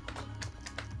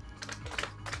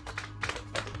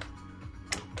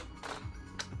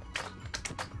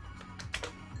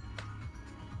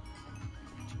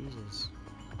 Jesus.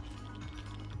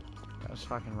 That was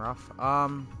fucking rough.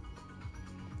 I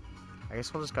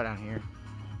guess we'll just go down here.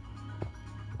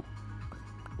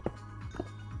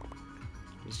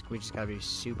 We just gotta be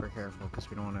super careful because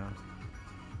we don't want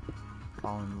to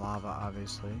fall in lava,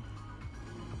 obviously.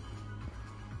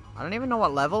 I don't even know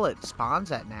what level it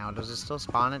spawns at now. Does it still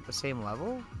spawn at the same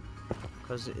level?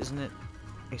 Because isn't it...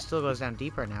 It still goes down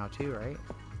deeper now too, right?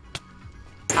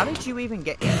 How did you even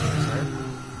get here, sir?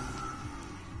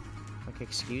 Like,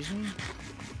 excuse me?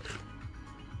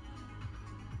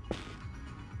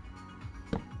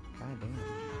 God damn.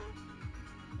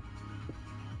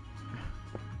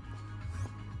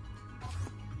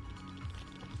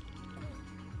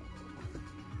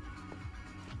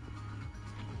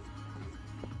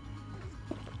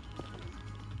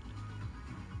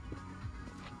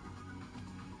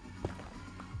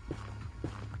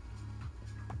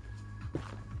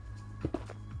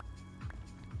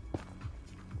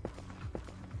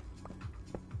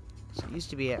 It used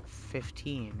to be at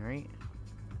 15, right?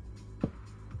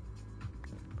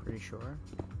 Pretty sure.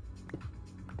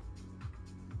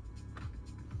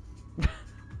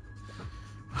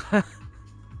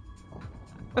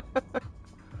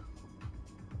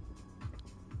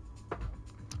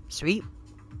 Sweet.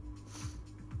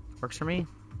 Works for me.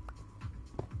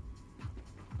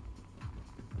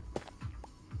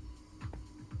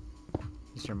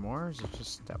 Is there more, or is it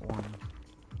just that one?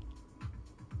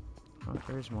 Oh,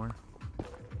 there is more.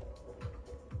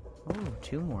 Oh,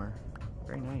 2 more.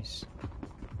 Very nice.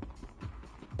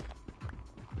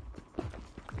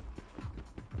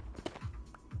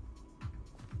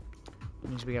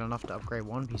 Means we got enough to upgrade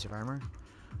one piece of armor.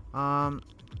 Let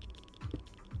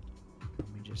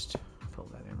me just fill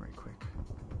that in right quick.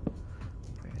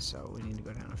 Okay, so we need to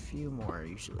go down a few more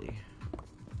usually.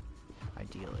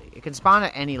 Ideally. It can spawn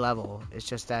at any level. It's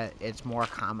just that it's more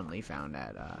commonly found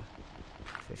at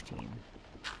 15.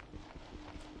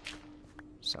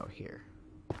 So here.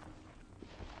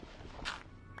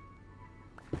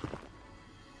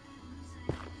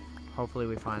 Hopefully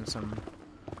we find some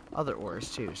other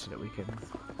ores too so that we can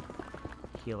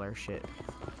heal our shit.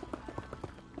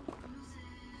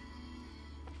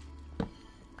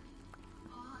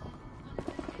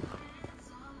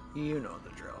 You know the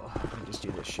drill. I just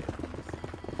do this shit.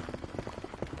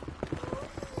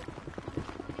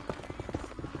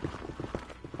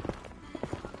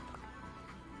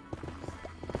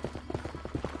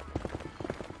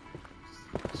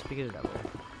 Speak of the devil.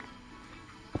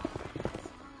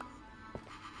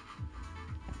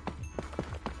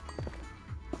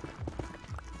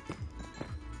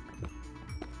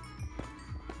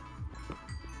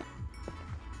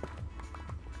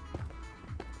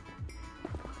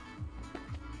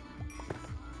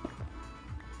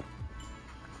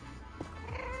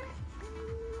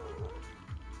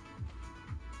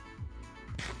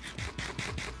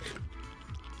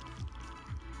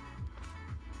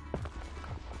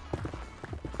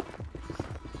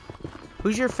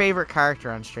 Who's your favorite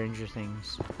character on Stranger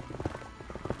Things?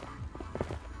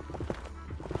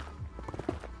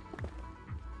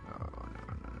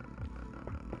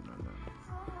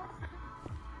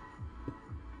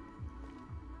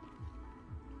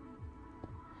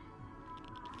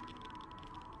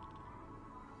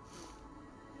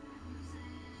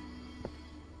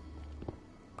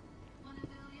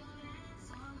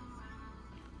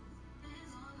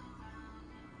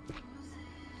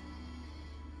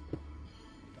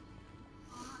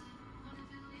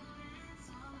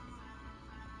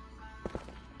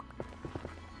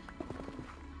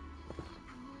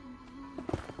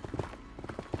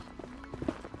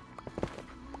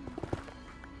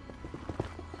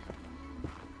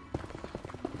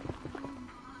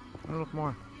 Look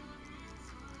more.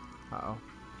 Uh-oh.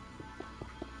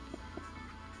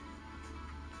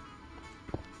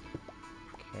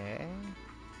 Okay.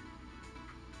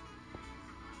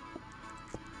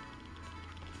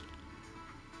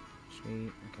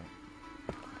 Sweet. Okay.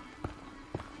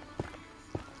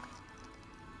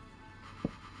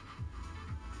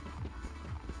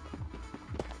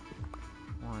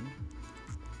 One.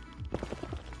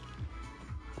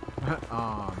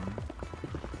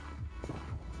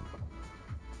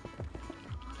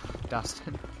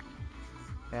 Dustin.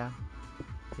 Yeah.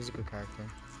 He's a good character.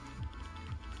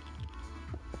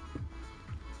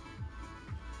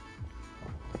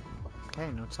 Okay,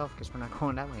 note self, guess we're not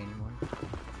going that way anymore.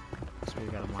 So we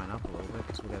gotta line up a little bit,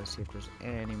 because we gotta see if there's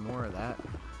any more of that.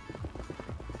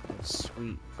 That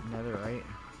sweet netherite.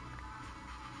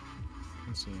 I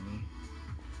don't see any.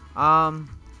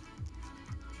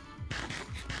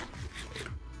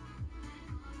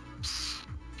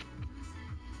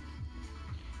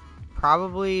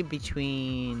 Probably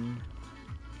between...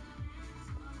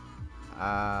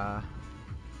 You're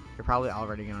probably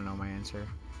already gonna know my answer.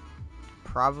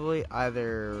 Probably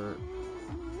either...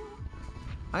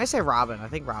 I'm gonna say Robin. I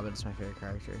think Robin's my favorite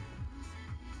character.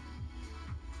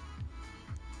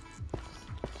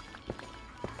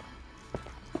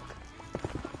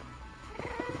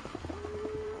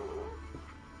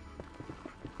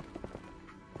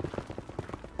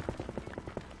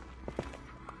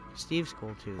 Steve's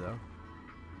cool too, though.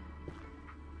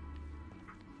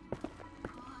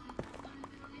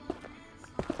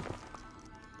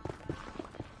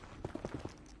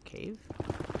 Cave?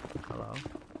 Hello?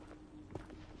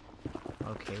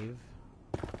 Oh, cave.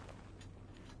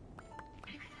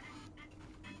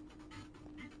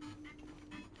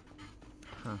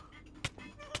 Huh.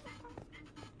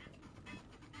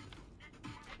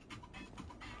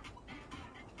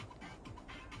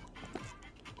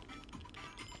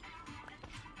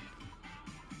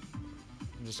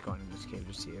 I'm just going in this cave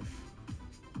to see if...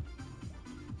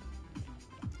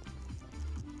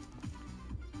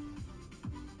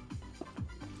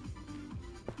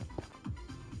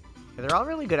 Yeah, they're all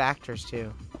really good actors,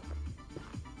 too.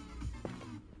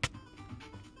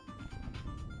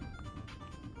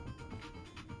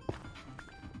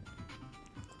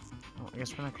 Oh, I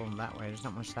guess we're not going that way. There's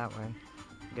not much that way.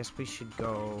 I guess we should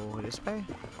go this way?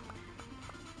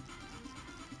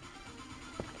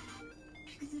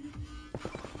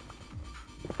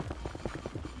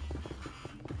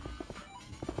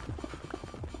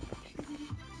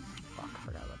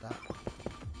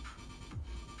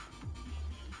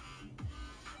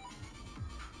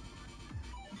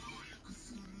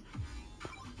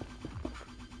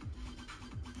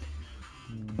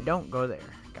 Don't go there.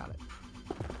 Got it.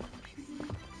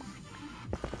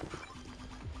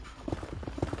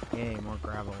 Yay, more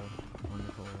gravel.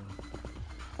 Wonderful.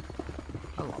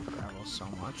 I love gravel so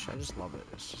much. I just love it.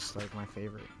 It's just like my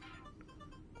favorite.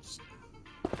 Just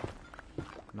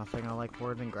nothing I like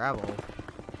more than gravel.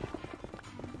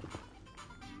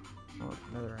 Oh,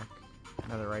 netherrack.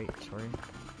 Netherite, sorry.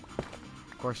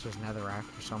 Of course there's netherrack.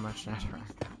 There's so much netherrack.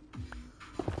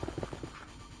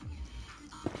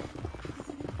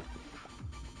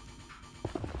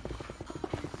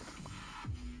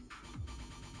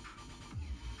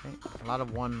 Okay, a lot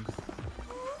of one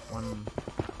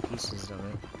pieces of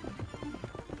it.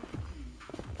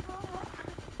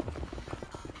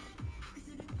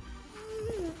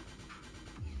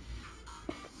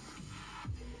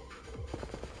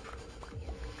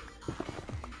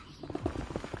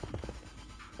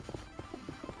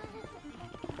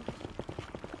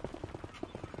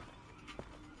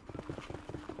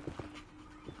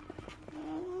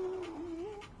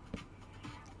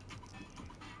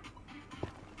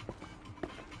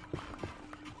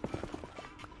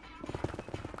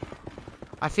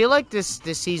 I feel like this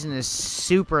season is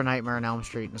super Nightmare on Elm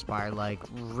Street inspired, like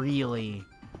really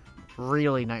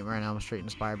Nightmare on Elm Street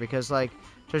inspired, because like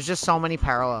there's just so many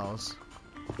parallels.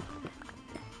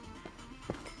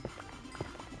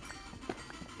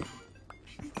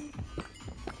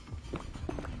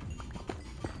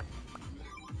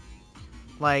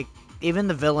 Like even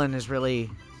the villain is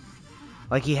really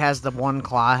like he has the one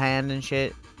claw hand and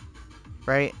shit,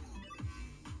 right?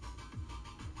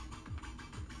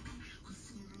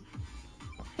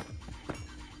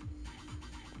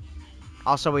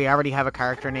 Also, we already have a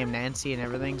character named Nancy and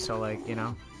everything, so, like, you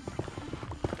know.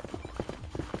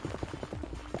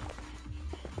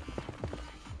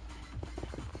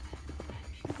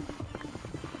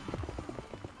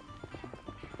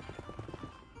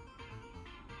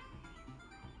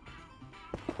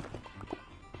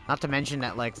 Not to mention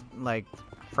that, like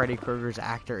Freddy Krueger's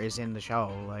actor is in the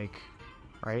show, like,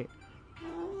 right?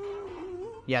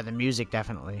 Yeah, the music,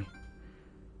 definitely.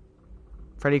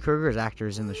 Freddy Krueger's actor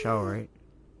is in the show, right?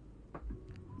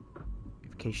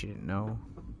 In case you didn't know.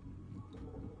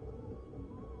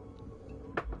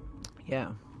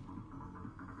 Yeah.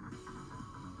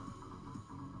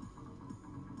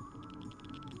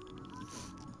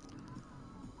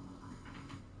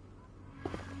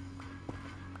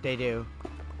 They do.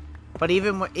 But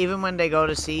even when they go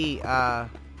to see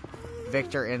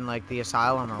Victor in like the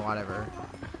asylum or whatever,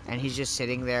 and he's just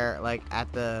sitting there like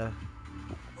at the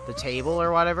table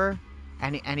or whatever,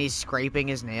 and he's scraping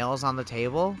his nails on the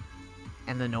table,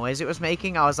 and the noise it was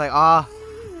making, I was like, oh,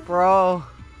 bro.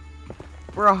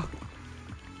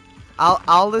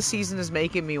 All this season is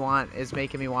making me want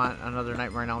another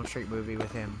Nightmare on Elm Street movie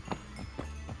with him.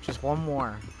 Just one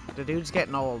more. The dude's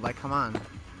getting old. Like, come on.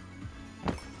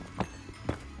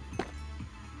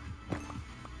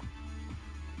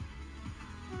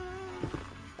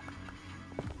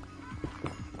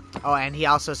 Oh, and he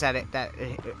also said that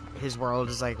his world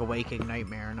is like a waking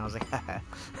nightmare, and I was like,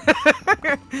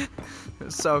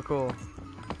 it's so cool.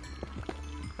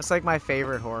 It's like my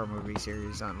favorite horror movie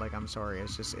series. Like, I'm sorry,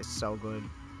 it's so good.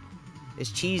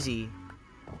 It's cheesy,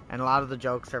 and a lot of the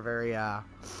jokes are very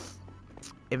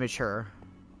immature,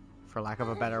 for lack of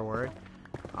a better word.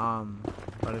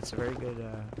 But it's a very good.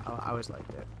 I always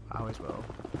liked it. I always will.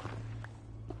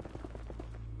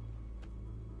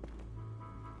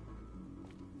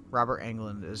 Robert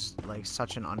Englund is like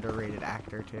such an underrated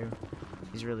actor too.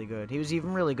 He's really good. He was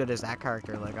even really good as that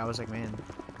character. Like, I was like, man,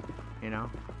 you know.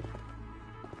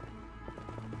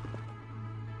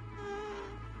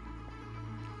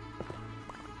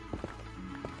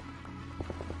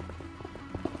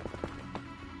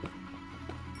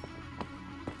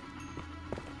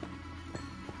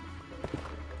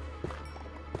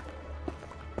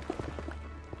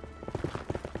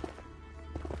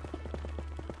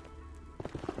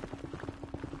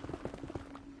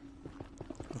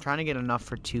 Trying to get enough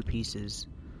for 2 pieces.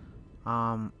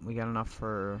 We got enough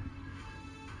for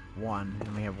 1,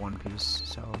 and we have 1 piece,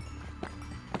 so.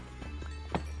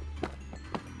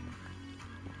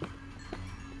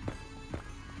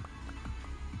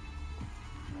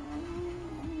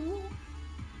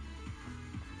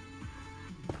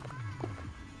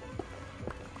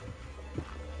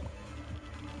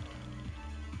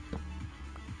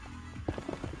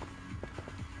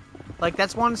 Like,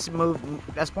 that's one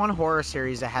horror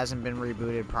series that hasn't been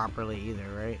rebooted properly either,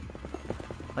 right?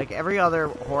 Like, every other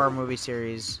horror movie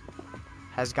series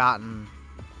has gotten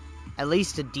at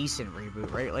least a decent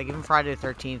reboot, right? Like, even Friday the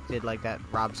 13th did, like, that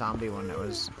Rob Zombie one that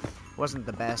wasn't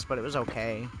the best, but it was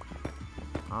okay.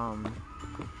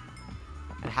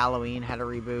 And Halloween had a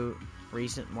reboot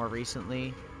more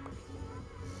recently.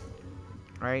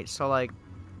 Right? So, like,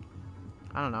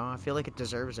 I don't know. I feel like it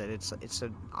deserves it. It's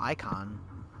an icon.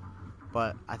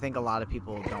 But I think a lot of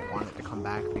people don't want it to come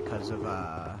back because of,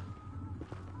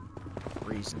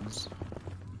 reasons.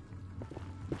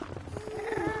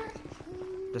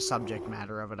 The subject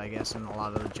matter of it, I guess, and a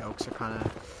lot of the jokes are kind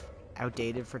of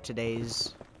outdated for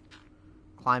today's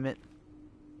climate.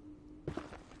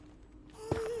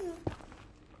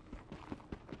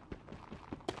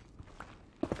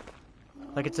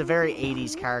 Like, it's a very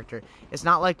 80s character. It's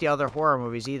not like the other horror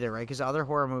movies either, right? Because the other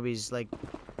horror movies, like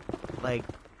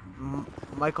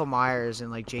Michael Myers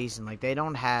and, like, Jason, like, they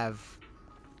don't have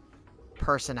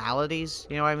personalities,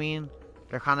 you know what I mean?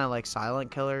 They're kind of like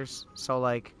silent killers. So,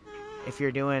 like, if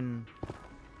you're doing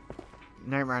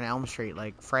Nightmare on Elm Street,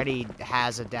 like, Freddy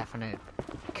has a definite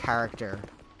character,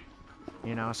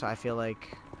 you know? So I feel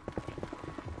like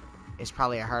it's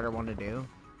probably a harder one to do.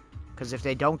 Because if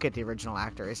they don't get the original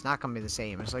actor, it's not going to be the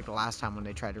same. It's like the last time when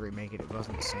they tried to remake it, it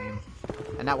wasn't the same.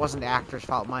 And that wasn't the actor's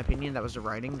fault, in my opinion. That was the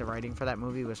writing. The writing for that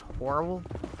movie was horrible.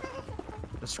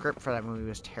 The script for that movie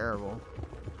was terrible.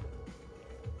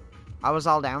 I was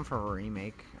all down for a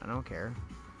remake. I don't care.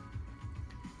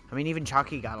 I mean, even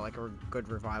Chucky got, like, a good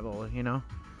revival, you know?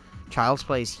 Child's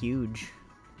Play is huge.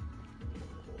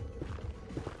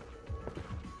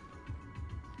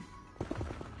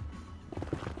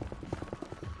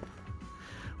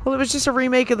 Well, it was just a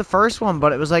remake of the first one,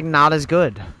 but it was, like, not as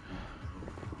good.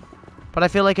 But I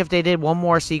feel like if they did one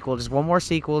more sequel, just one more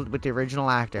sequel with the original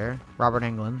actor, Robert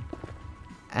Englund,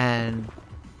 and,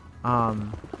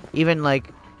 even,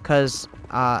 like, because,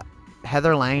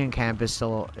 Heather Langenkamp is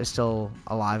still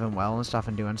alive and well and stuff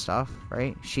and doing stuff,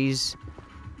 right? She's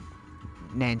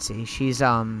Nancy. She's,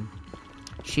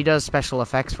 she does special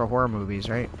effects for horror movies,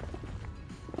 right?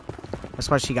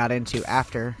 That's what she got into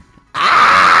after.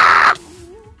 Ah!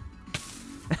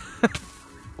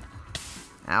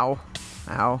 Ow.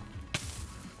 Ow.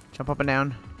 Jump up and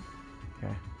down.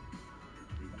 Okay.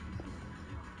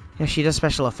 Yeah, she does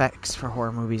special effects for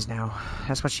horror movies now.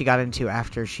 That's what she got into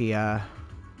after she,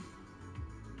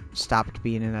 stopped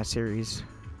being in that series.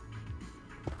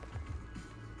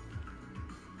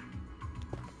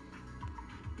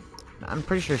 I'm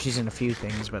pretty sure she's in a few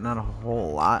things, but not a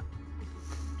whole lot.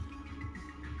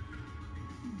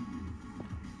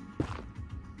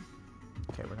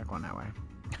 Okay, we're not going that way.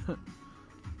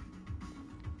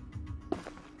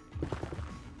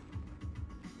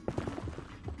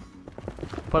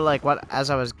 But, like, as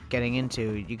I was getting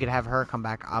into, you could have her come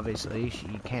back, obviously.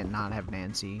 You can't not have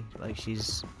Nancy. Like,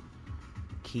 she's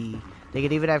key. They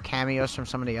could even have cameos from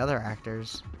some of the other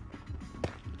actors.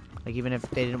 Like, even if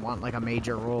they didn't want, like, a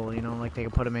major role, you know? Like, they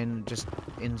could put them in just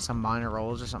in some minor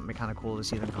roles or something. It'd be kind of cool to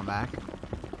see them come back.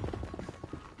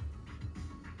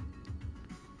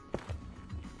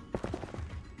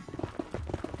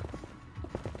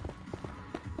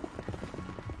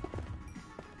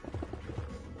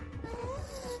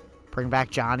 Bring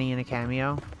back Johnny in a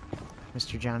cameo.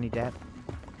 Mr. Johnny Depp.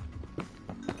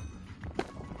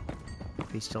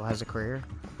 If he still has a career.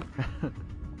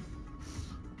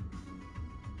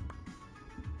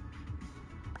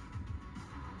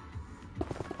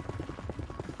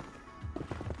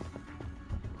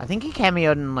 I think he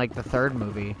cameoed in, like, the third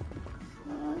movie.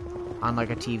 On, like,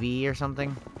 a TV or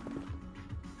something.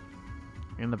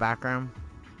 In the background.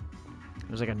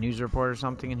 It was like a news report or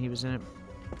something and he was in it.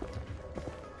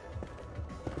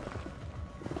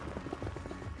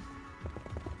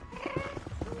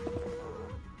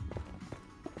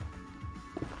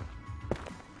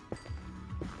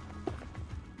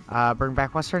 Bring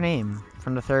back, what's her name?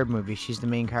 From the third movie. She's the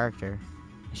main character.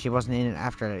 She wasn't in it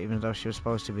after that, even though she was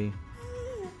supposed to be.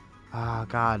 Oh,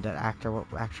 God, that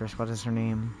actress, what is her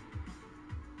name?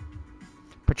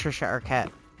 Patricia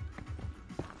Arquette.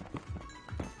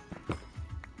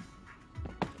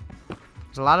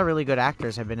 There's a lot of really good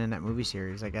actors have been in that movie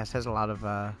series. I guess has a lot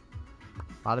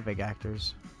of big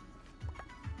actors.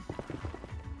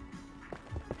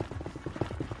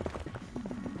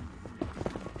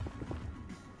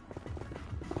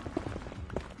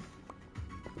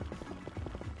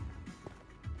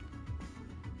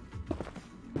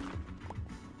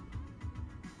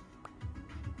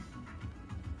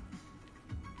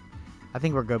 I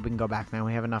think we're good. We can go back now.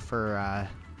 We have enough for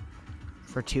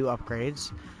 2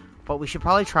 upgrades. But we should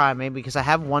probably try, maybe, because I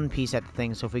have 1 piece at the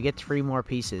thing. So if we get 3 more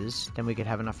pieces, then we could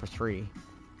have enough for 3.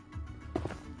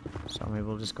 So maybe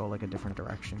we'll just go, like, a different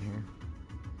direction here.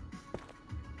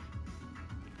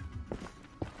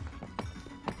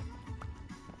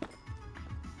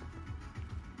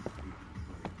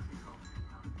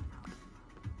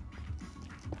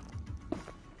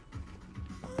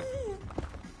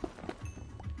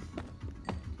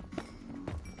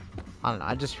 I don't know.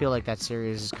 I just feel like that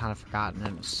series is kind of forgotten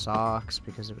and it sucks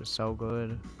because it was so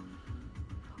good.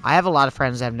 I have a lot of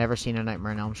friends that have never seen a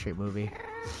Nightmare on Elm Street movie.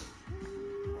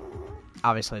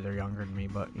 Obviously, they're younger than me,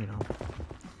 but, you know.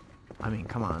 I mean,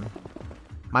 come on.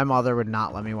 My mother would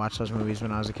not let me watch those movies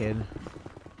when I was a kid.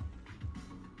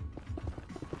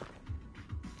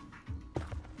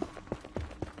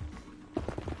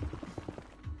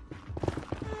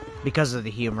 Because of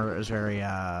the humor, it was very,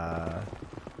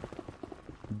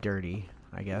 dirty,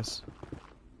 I guess.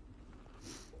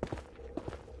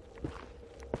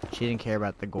 She didn't care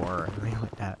about the gore or anything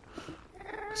like that.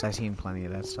 Because I've seen plenty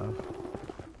of that stuff.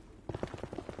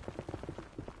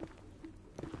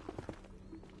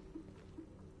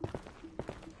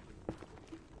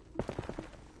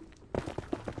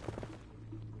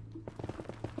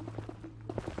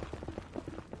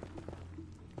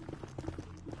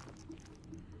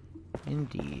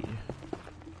 Indeed.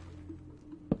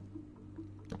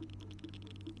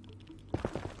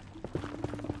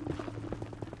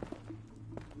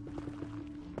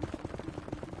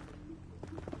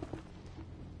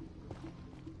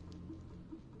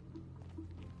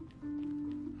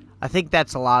 I think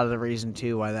that's a lot of the reason,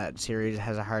 too, why that series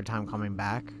has a hard time coming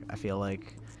back. I feel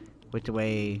like with the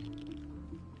way...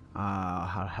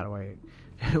 how do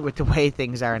I... with the way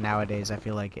things are nowadays, I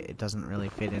feel like it doesn't really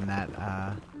fit in that,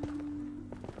 I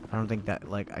don't think that,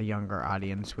 like, a younger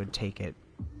audience would take it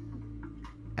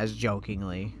as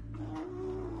jokingly.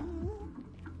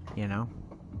 You know?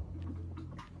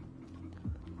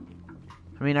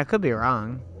 I mean, I could be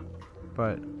wrong,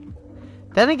 but...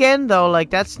 Then again, though, like,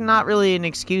 that's not really an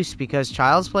excuse because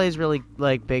Child's Play is really,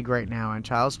 like, big right now, and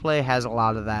Child's Play has a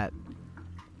lot of that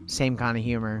same kind of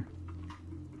humor.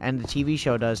 And the TV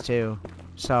show does, too.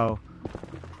 So,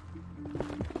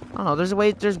 I don't know,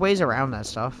 there's ways around that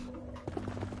stuff.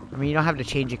 I mean, you don't have to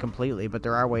change it completely, but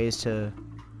there are ways to,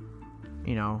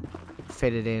 you know,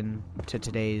 fit it in to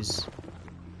today's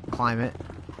climate.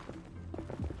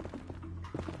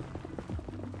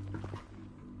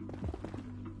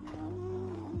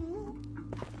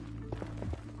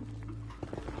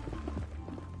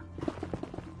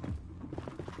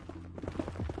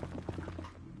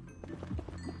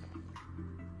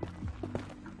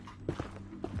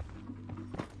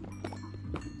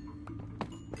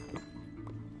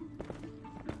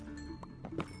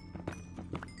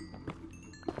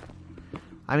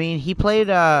 I mean, he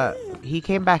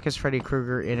came back as Freddy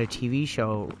Krueger in a TV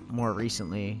show more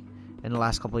recently, in the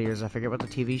last couple of years. I forget what the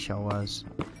TV show was,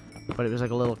 but it was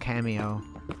like a little cameo.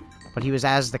 But he was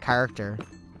as the character,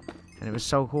 and it was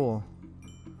so cool.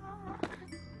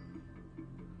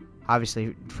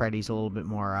 Obviously, Freddy's a little bit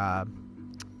more,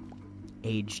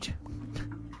 aged,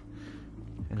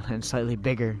 and slightly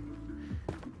bigger.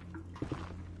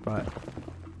 But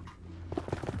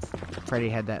Freddy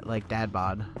had that, like, dad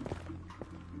bod.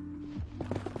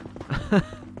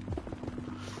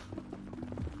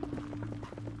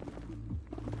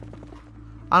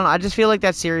 I don't know, I just feel like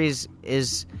that series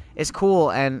is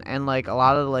cool and like a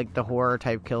lot of like the horror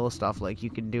type kill stuff, like you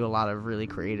can do a lot of really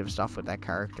creative stuff with that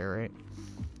character, right?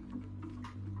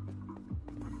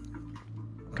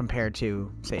 Compared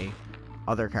to, say,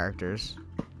 other characters.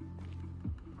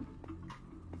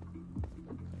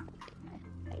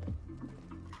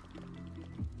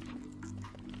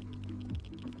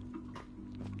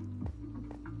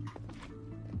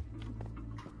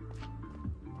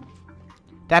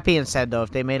 That being said, though,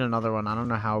 if they made another one, I don't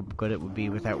know how good it would be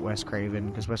without Wes Craven,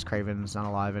 because Wes Craven's not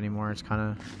alive anymore. It's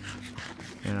kind of,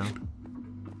 you know,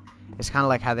 it's kind of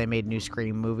like how they made new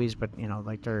Scream movies, but, you know,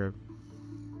 like they're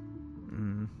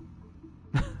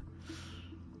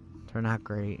they're not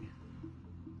great.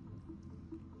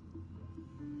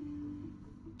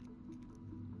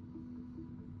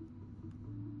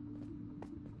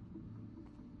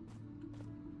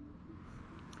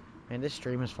 Man, this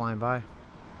stream is flying by.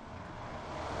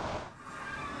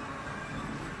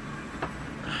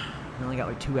 I only got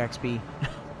like 2 XP.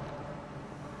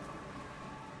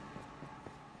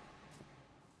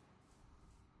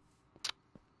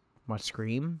 What,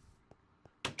 Scream?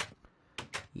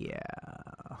 Yeah.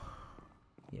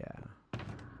 Yeah.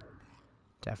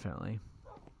 Definitely.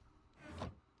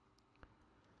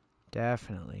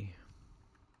 Definitely.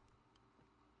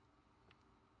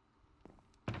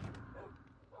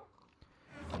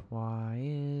 Why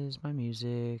is my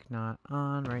music not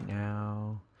on right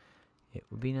now? It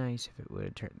would be nice if it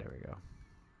would turn. There we go.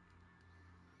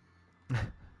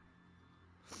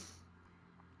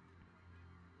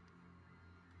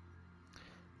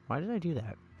 Why did I do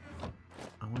that?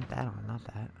 I want that on, not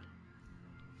that.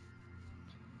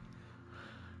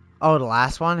 Oh, the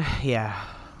last one? Yeah.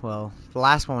 well, the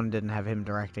last one didn't have him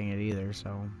directing it either,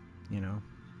 so, you know.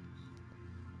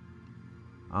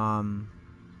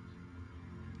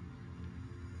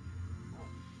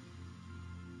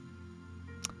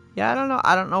 Yeah, I don't know.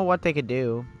 I don't know what they could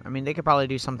do. I mean, they could probably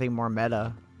do something more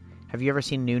meta. Have you ever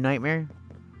seen New Nightmare?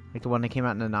 Like the one that came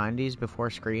out in the 90s before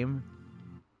Scream?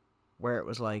 Where it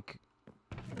was like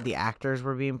the actors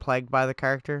were being plagued by the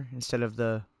character instead of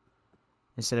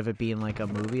it being like a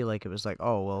movie. Like it was like,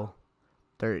 oh, well,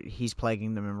 he's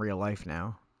plaguing them in real life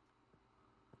now.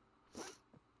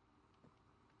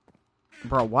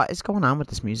 Bro, what is going on with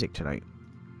this music tonight?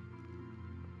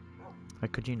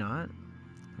 Like, could you not?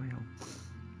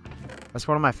 That's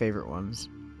one of my favorite ones.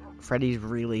 Freddy's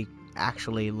really,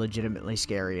 actually, legitimately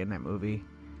scary in that movie.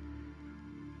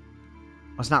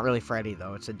 Well, it's not really Freddy,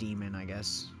 though. It's a demon, I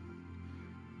guess.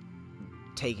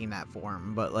 Taking that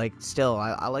form. But, like, still,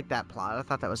 I like that plot. I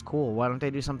thought that was cool. Why don't they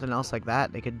do something else like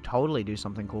that? They could totally do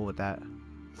something cool with that.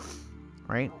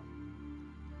 Right?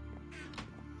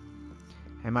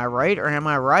 Am I right or am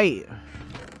I right?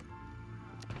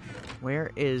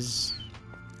 Where is...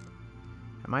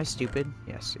 Am I stupid?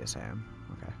 Yes, I am.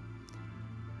 Okay.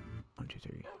 1, 2,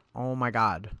 3. Oh my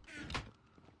god.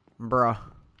 Bruh.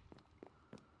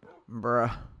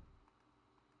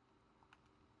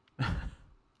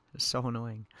 It's so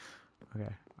annoying.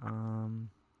 Okay.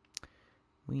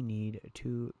 We need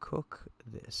to cook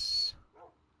this.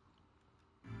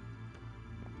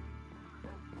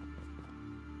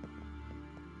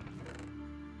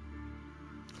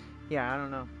 Yeah, I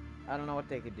don't know. I don't know what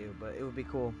they could do, but it would be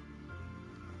cool.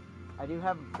 I do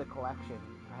have the collection.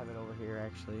 I have it over here,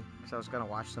 actually, because I was going to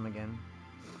watch them again.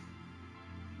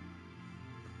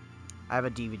 I have a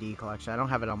DVD collection. I don't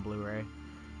have it on Blu-ray.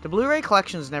 The Blu-ray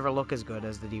collections never look as good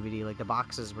as the DVD. Like, the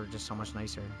boxes were just so much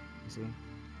nicer. You see?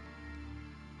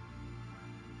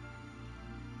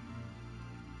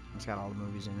 It's got all the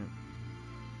movies in it.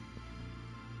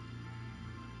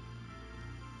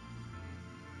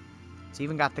 It's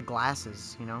even got the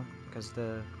glasses, you know? Because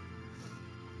the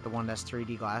one that's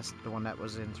 3D glass, the one that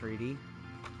was in 3D.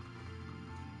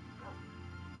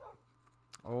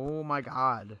 Oh my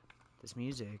god. This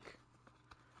music.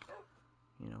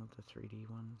 You know, the 3D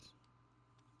ones.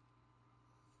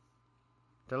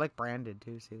 They're like branded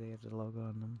too. See, they have the logo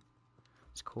on them.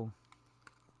 It's cool.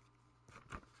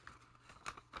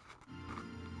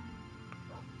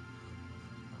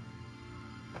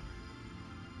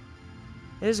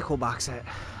 It is a cool box set.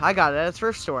 I got it at a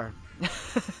thrift store.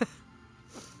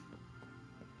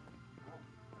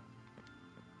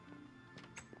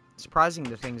 Surprising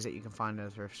the things that you can find at a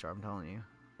thrift store, I'm telling you.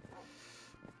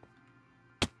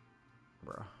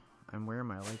 Bro, I'm wearing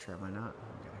my elytra, am I not?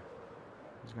 Okay.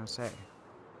 I was gonna say.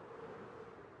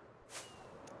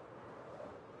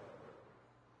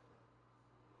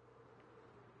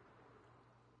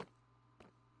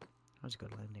 That was a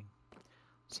good landing.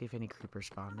 Let's see if any creepers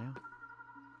spawn now.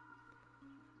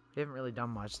 We haven't really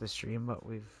done much this stream, but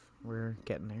we're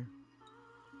getting there.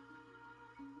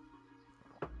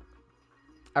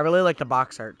 I really like the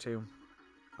box art too.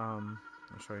 I'll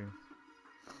show you.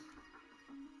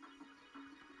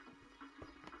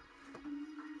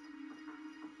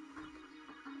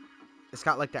 It's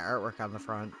got like the artwork on the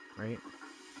front, right?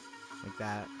 Like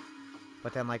that.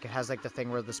 But then like it has like the thing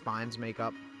where the spines make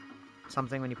up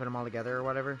something when you put them all together or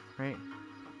whatever, right?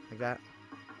 Like that.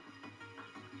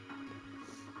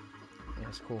 Yeah,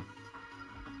 it's cool.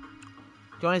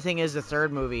 The only thing is the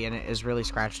third movie in it is really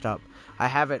scratched up. I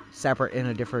have it separate in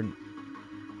a different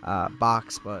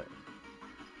box, but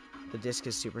the disc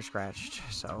is super scratched,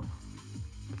 so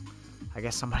I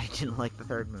guess somebody didn't like the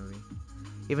third movie.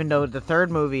 Even though the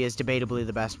third movie is debatably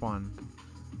the best one.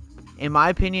 In my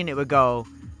opinion, it would go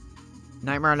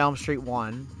Nightmare on Elm Street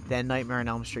 1, then Nightmare on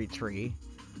Elm Street 3,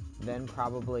 then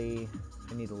probably...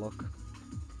 I need to look.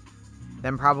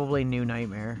 Then probably New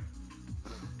Nightmare.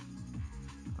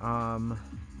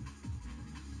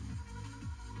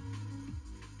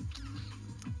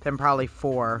 Then probably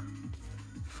 4,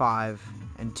 5,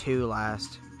 and 2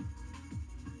 last.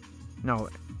 No.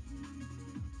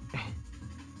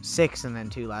 6 and then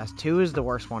 2 last. 2 is the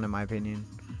worst one in my opinion.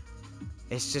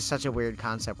 It's just such a weird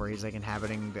concept where he's like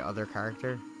inhabiting the other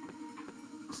character.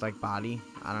 It's like body.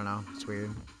 I don't know. It's weird.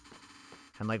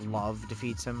 And like love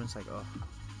defeats him. It's like, oh.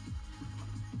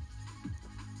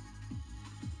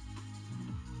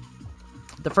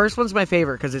 The first one's my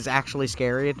favorite because it's actually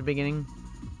scary at the beginning.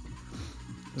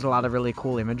 There's a lot of really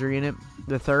cool imagery in it.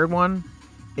 The third one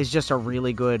is just a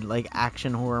really good like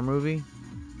action horror movie.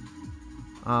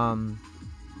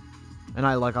 And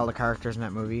I like all the characters in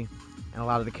that movie. And a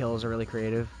lot of the kills are really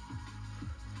creative.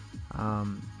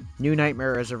 New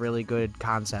Nightmare is a really good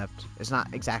concept. It's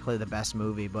not exactly the best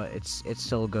movie, but it's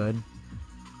still good.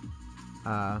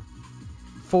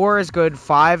 4 is good.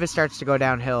 5, it starts to go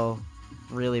downhill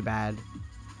really bad.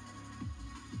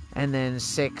 And then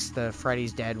 6, the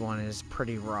Freddy's Dead one, is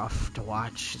pretty rough to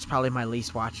watch. It's probably my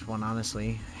least watched one,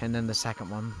 honestly. And then the second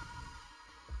one.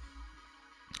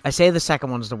 I say the second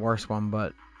one's the worst one,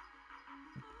 but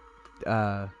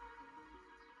the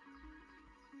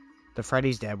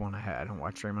Freddy's Dead one I don't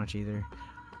watch very much either.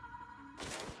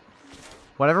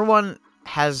 Whatever one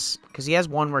has... Because he has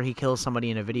one where he kills somebody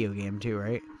in a video game too,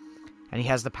 right? And he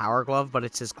has the power glove, but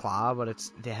it's his claw, but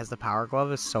it has the power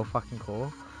glove. It's so fucking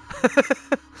cool. I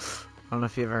don't know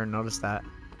if you've ever noticed that.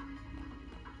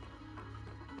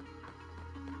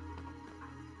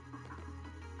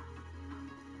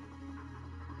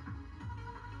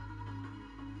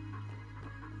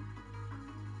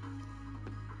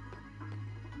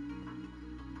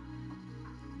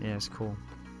 Yeah, it's cool.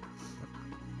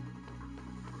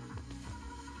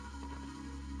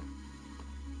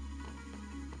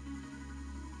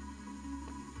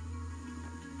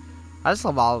 I just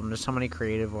love all of them. There's so many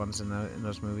creative ones in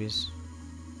those movies.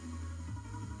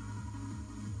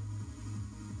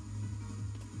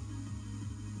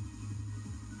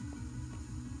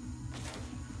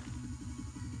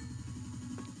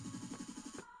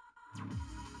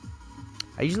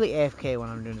 I usually AFK when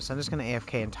I'm doing this. I'm just gonna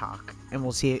AFK and talk, and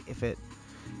we'll see if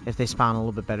they spawn a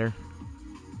little bit better.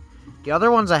 The other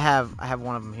ones I have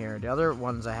one of them here. The other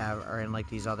ones I have are in like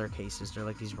these other cases. They're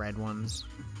like these red ones,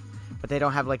 but they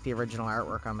don't have like the original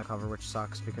artwork on the cover, which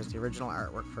sucks because the original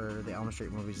artwork for the Elm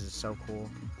Street movies is so cool.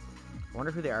 I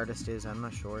wonder who the artist is. I'm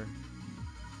not sure,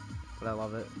 but I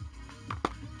love it.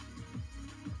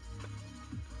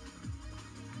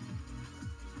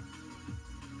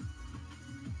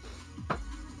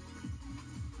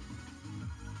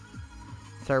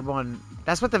 Third one.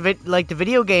 That's what the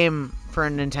video game for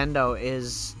Nintendo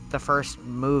is the first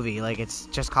movie. Like, it's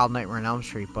just called Nightmare on Elm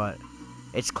Street, but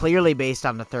it's clearly based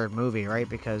on the third movie, right?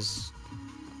 Because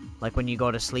like when you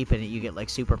go to sleep in it, you get like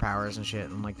superpowers and shit,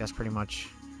 and like that's pretty much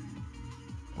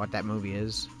what that movie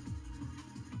is.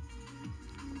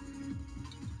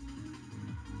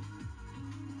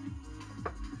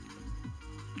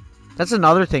 That's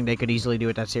another thing they could easily do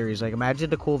with that series. Like, imagine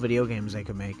the cool video games they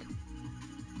could make.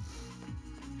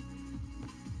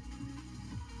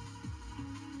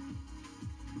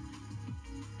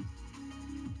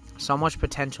 So much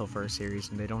potential for a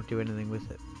series, and they don't do anything with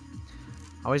it.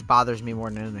 Always bothers me more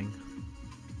than anything.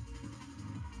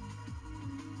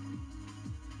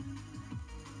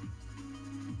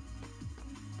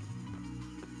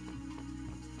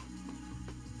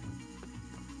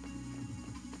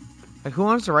 Like, who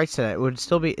owns the rights to that? It would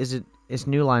still be... It's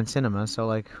New Line Cinema, so,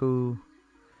 like, who...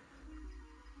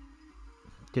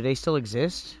 Do they still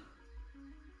exist?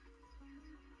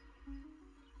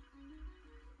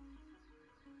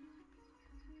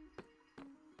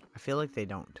 I feel like they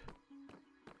don't.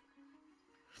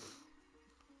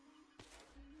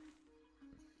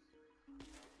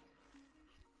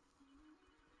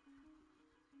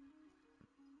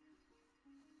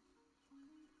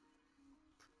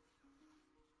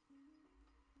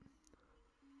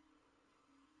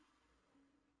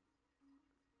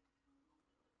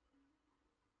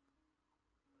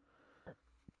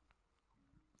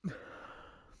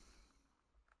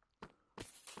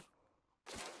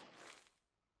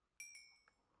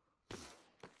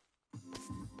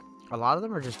 A lot of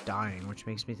them are just dying, which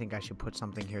makes me think I should put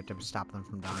something here to stop them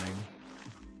from dying.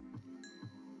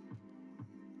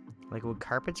 Like, would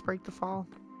carpets break the fall?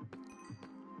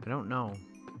 I don't know.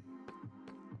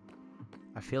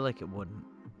 I feel like it wouldn't.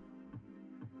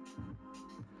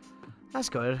 That's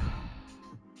good.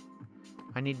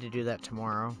 I need to do that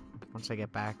tomorrow, once I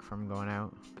get back from going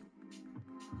out.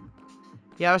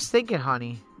 Yeah, I was thinking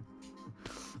honey.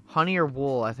 Honey or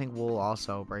wool. I think wool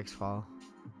also breaks fall.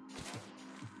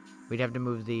 We'd have to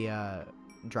move the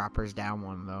droppers down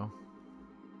one, though.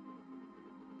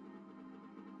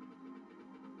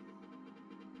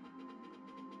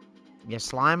 Yeah,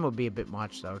 slime would be a bit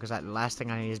much, though, because the last thing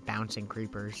I need is bouncing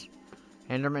creepers.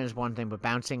 Enderman is one thing, but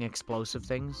bouncing explosive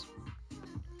things...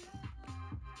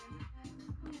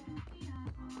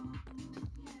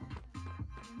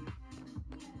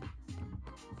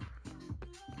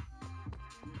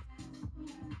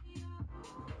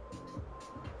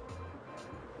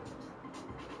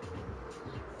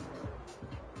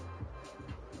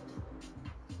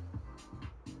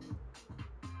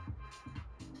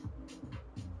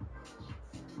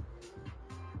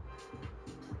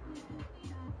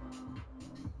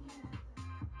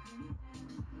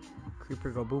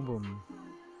 Creeper go boom boom.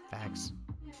 Facts.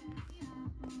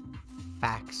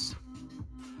 Facts.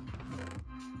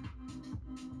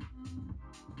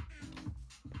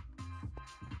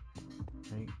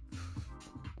 Right.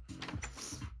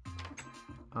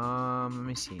 Let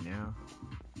me see now.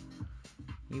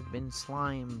 You've been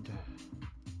slimed.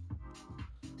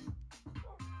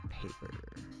 Paper.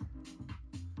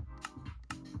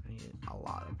 I need a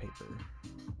lot of paper.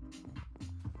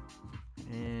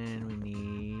 And we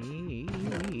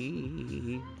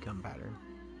need gunpowder.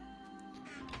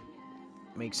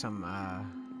 Make some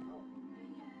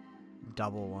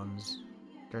double ones.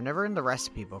 They're never in the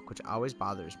recipe book, which always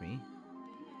bothers me.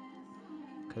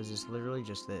 Because it's literally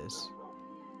just this.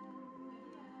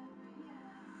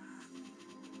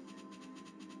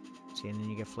 See, and then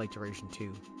you get flake duration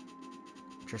 2.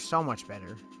 Which are so much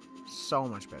better. So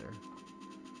much better.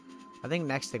 I think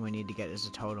next thing we need to get is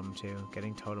a totem, too.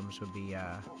 Getting totems would be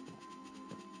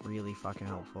really fucking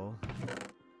helpful.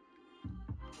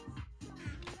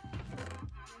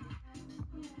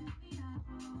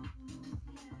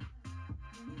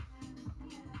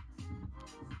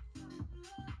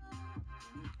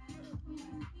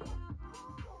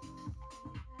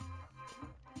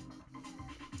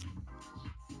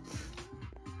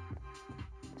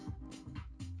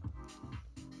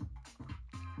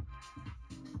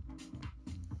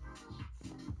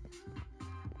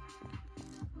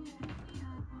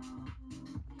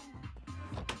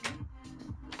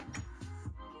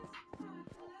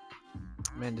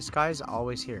 Man, this guy's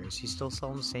always here. Is he still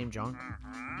selling the same junk?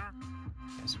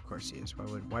 Yes, of course he is.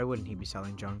 Why wouldn't he be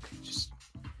selling junk? It just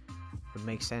would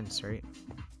make sense, right?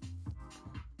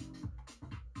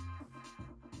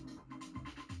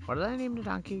 What did I name the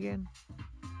donkey again?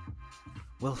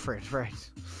 Wilfred, right.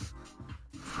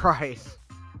 Right.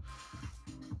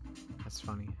 That's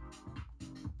funny.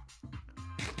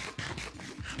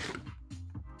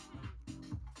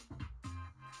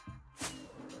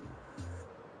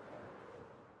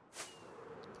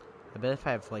 I bet if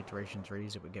I have flight duration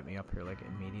 3s, it would get me up here, like,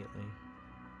 immediately.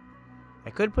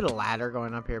 I could put a ladder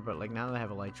going up here, but, like, now that I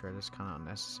have a light shred, it's kind of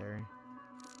unnecessary.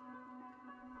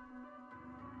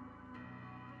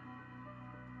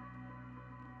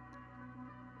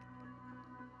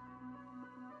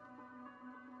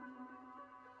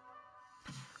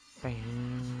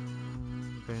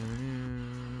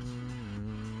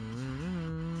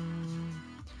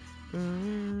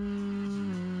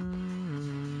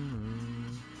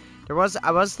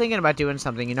 I was thinking about doing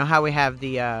something. You know how we have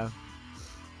the,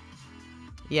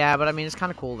 yeah, but I mean, it's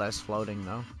kind of cool that it's floating,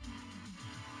 though.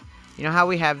 You know how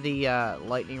we have the,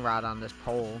 lightning rod on this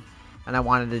pole, and I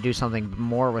wanted to do something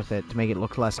more with it to make it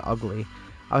look less ugly.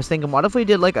 I was thinking, what if we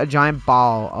did, like, a giant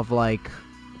ball of, like,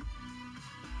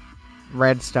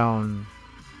 redstone,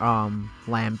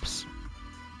 lamps,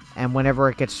 and whenever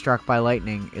it gets struck by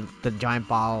lightning, the giant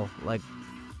ball, like,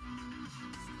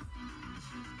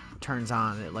 turns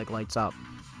on, it like lights up.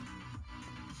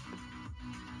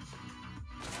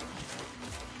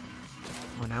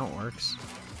 Oh, now it works.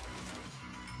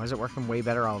 Why is it working way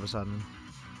better all of a sudden?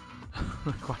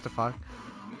 Like, what the fuck?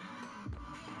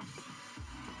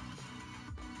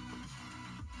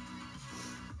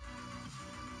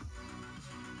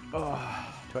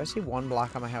 Oh, do I see one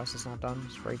block on my house that's not done?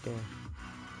 It's right there.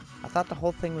 I thought the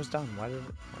whole thing was done. Why did it?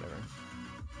 Whatever.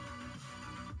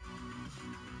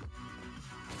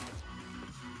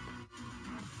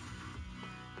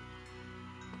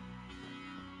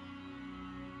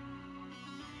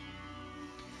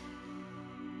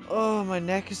 Oh, my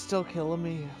neck is still killing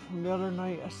me. From the other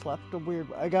night, I slept a weird...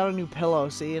 I got a new pillow,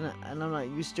 see, and I'm not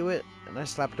used to it. And I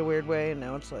slept a weird way, and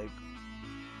now it's like...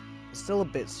 It's still a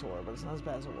bit sore, but it's not as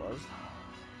bad as it was.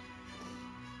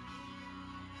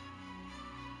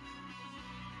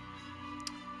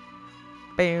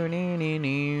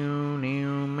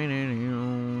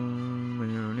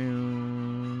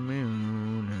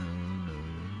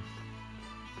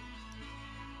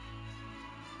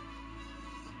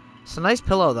 It's a nice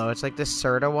pillow, though. It's like this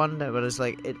Serta one, but it's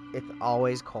like, it's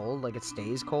always cold. Like, it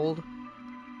stays cold.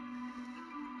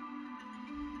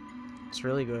 It's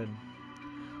really good.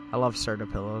 I love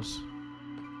Serta pillows.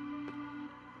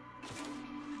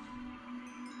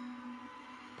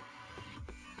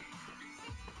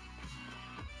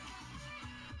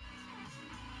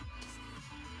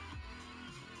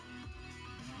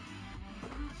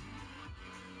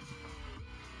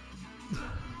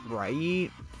 Right?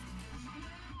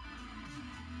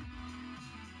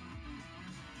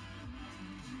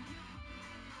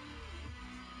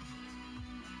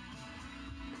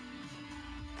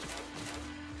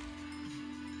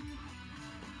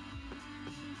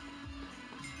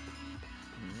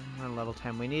 We're level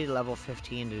 10. We need level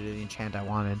 15 to do the enchant I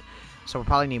wanted. So we'll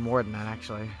probably need more than that,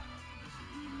 actually.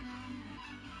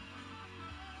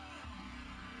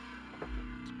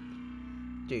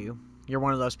 Do you? You're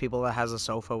one of those people that has a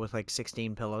sofa with like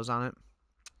 16 pillows on it?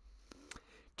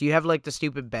 Do you have like the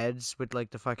stupid beds with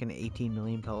like the fucking 18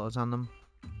 million pillows on them?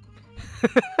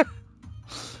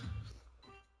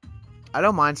 I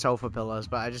don't mind sofa pillows,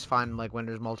 but I just find like when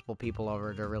there's multiple people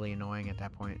over, they're really annoying at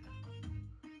that point.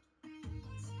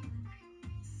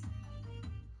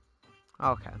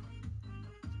 Okay.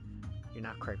 You're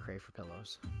not cray-cray for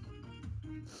pillows.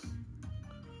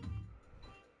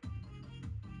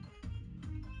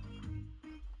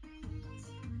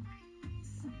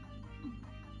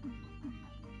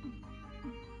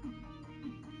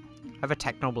 I have a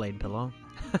Technoblade pillow.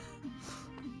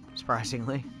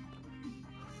 Surprisingly.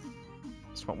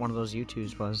 That's what one of those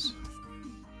U2s was.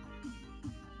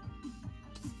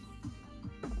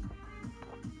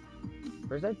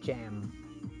 Where's that jam?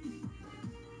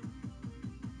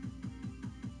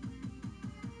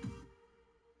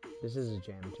 This is a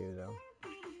jam too, though.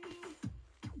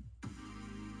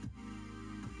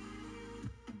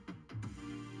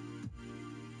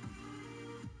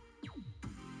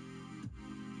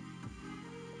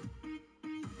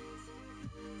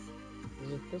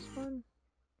 Is it this one?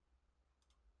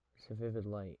 It's a Vivid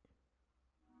Light.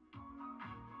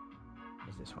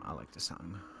 Is this one? I like the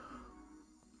song.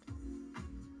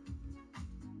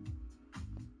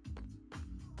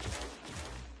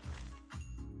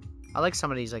 I like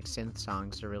some of these like synth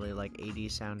songs. They're really like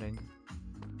 80s sounding.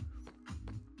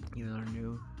 Even though they're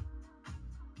new.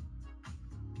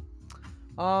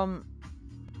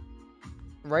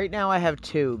 Right now I have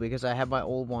two because I have my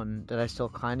old one that I still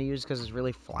kind of use because it's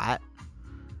really flat.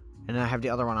 And then I have the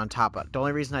other one on top. But the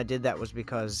only reason I did that was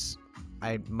because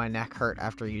my neck hurt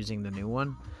after using the new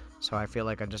one. So I feel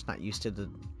like I'm just not used to the...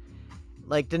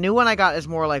 Like, the new one I got is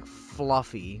more, like,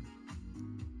 fluffy.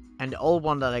 And the old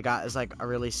one that I got is, like, a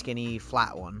really skinny,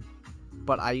 flat one.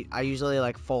 But I usually,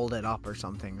 like, fold it up or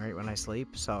something, right, when I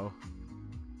sleep. So,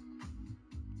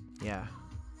 yeah.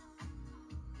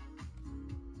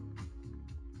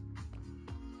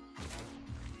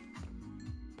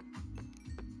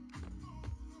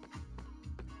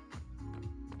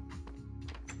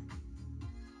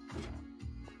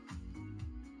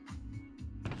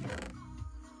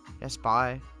 Yes,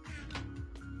 bye.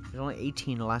 There's only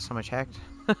 18 the last time I checked.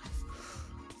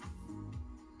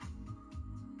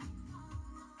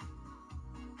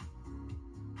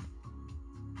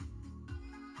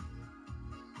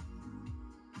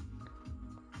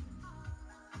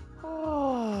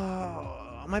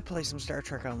 Oh, I might play some Star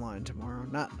Trek Online tomorrow.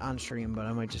 Not on stream, but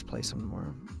I might just play some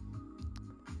tomorrow.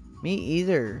 Me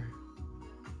either.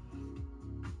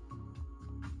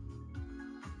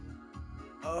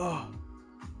 Oh,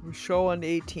 we show on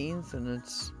the 18th, and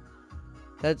it's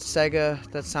that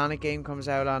Sonic game comes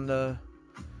out on the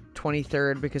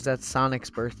 23rd because that's Sonic's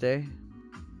birthday,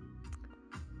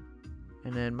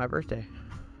 and then my birthday,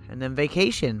 and then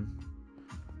vacation.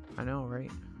 I know,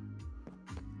 right?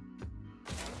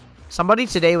 Somebody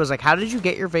today was like, "How did you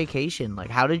get your vacation? Like,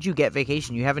 how did you get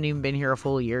vacation? You haven't even been here a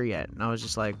full year yet." And I was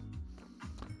just like,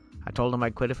 I told him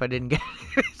I'd quit if I didn't get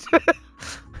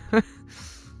it.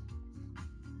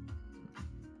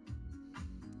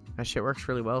 That shit works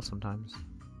really well sometimes.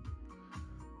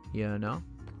 You know?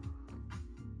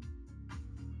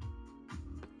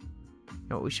 You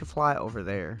know, we should fly over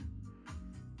there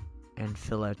and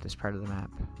fill out this part of the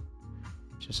map.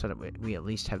 Just so that we at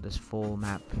least have this full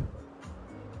map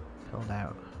filled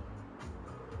out.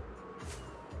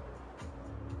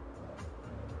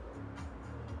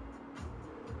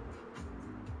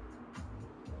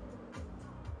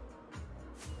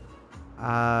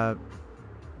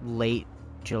 Late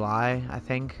July, I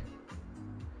think,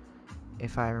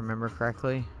 if I remember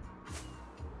correctly.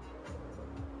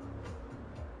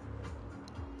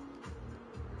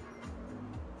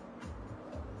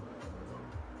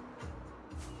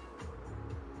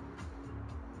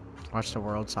 Watch the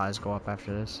world size go up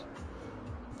after this.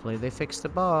 Hopefully they fix the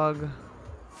bug.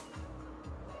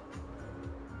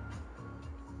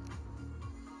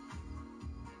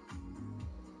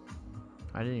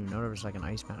 I didn't even know there was like an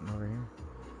ice mountain over here.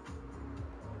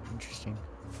 Interesting.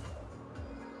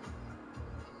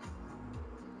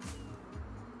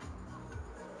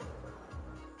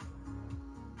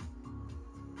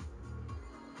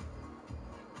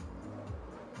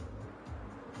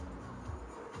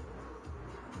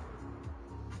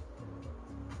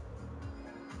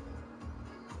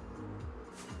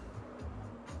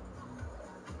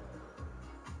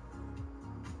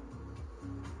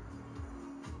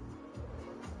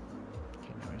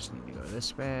 Okay, now I just need to go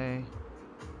this way.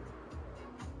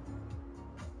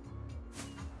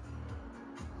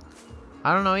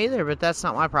 I don't know either, but that's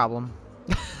not my problem.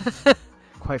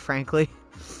 Quite frankly.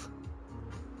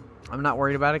 I'm not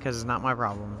worried about it because it's not my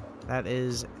problem. That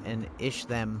is an ish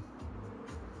them.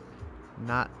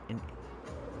 Not an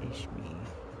ish me.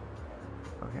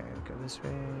 Okay, go this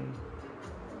way.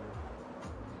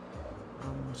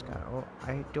 Almost got. Oh,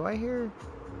 do I hear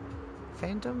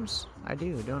phantoms? I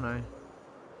do, don't I?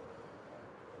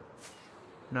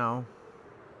 No,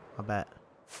 I'll bet.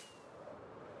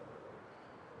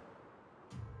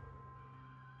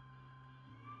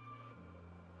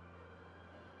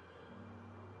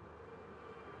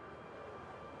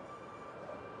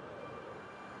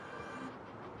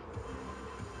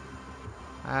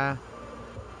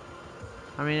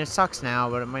 I mean, it sucks now,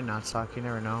 but it might not suck. You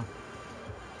never know.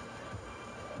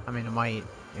 I mean,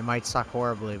 it might suck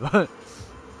horribly, but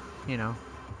you know,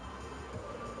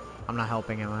 I'm not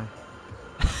helping, am I?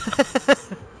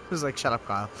 It was like, shut up,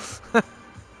 Kyle.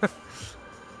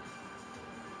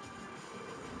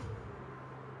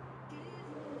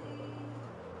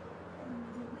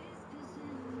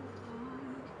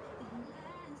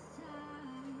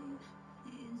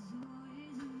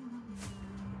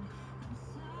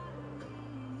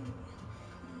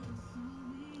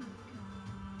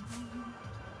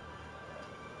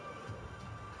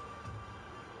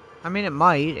 I mean, it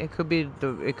might. It could be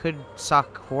it could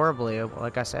suck horribly,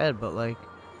 like I said, but like,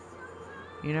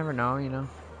 you never know, you know.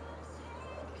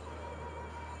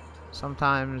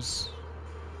 Sometimes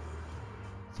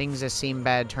things that seem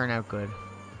bad turn out good.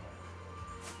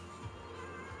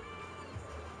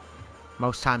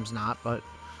 Most times not, but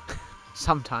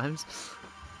sometimes.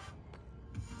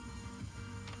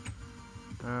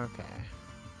 Okay.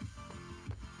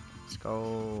 Let's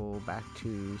go back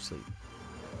to sleep.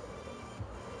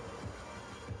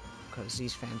 Because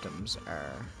these phantoms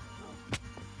are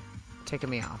taking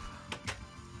me off.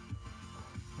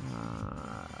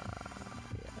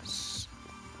 Yes.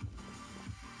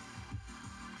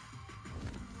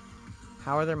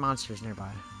 How are there monsters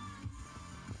nearby?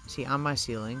 See, on my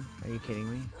ceiling. Are you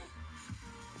kidding me?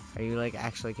 Are you, like,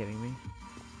 actually kidding me?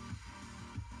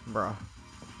 Bruh.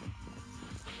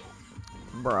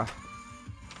 Bruh.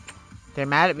 They're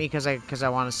mad at me because I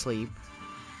want to sleep.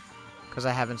 Because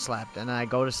I haven't slept. And then I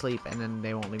go to sleep and then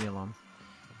they won't leave me alone.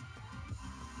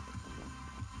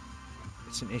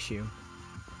 It's an issue.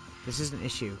 This is an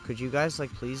issue. Could you guys,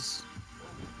 like, please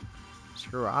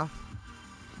screw off?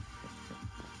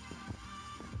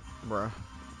 Bruh.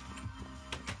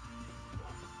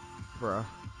 Bruh.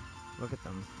 Look at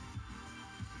them.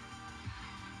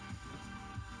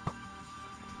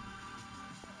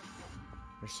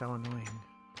 They're so annoying.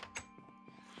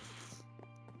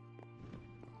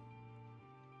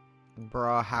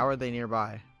 Bruh, how are they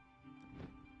nearby?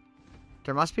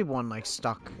 There must be one, like,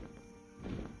 stuck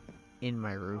in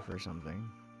my roof or something.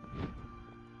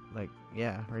 Like,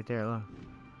 yeah, right there, look.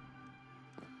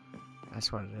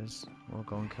 That's what it is. We'll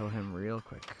go and kill him real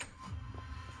quick.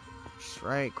 Just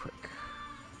right quick.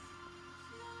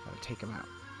 Gotta take him out.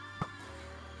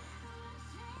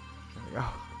 There we go.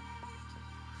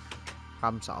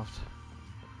 Problem solved.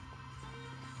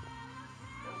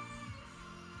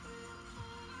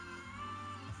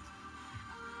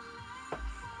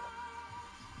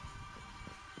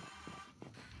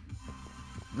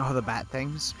 Oh, the bat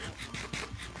things.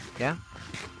 Yeah,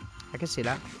 I can see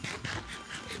that.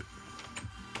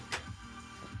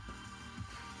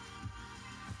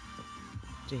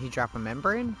 Did he drop a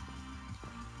membrane?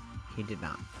 He did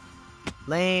not.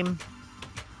 Lame.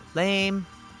 Lame.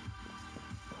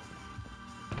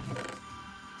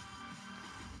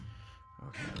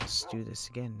 Okay, let's do this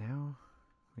again now.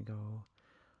 We go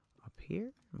up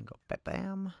here. And we go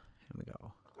bam. And we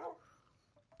go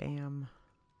bam.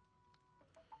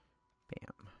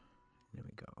 Bam. And then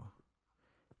we go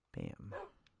bam.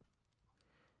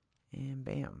 And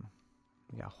bam.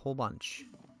 We got a whole bunch.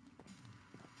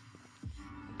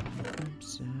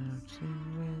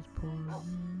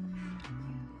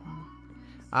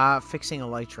 Fixing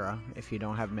Elytra if you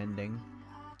don't have mending.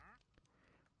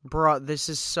 Bro, this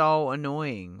is so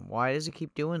annoying. Why does it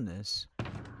keep doing this?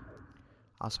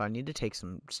 Also, I need to take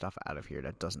some stuff out of here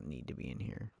that doesn't need to be in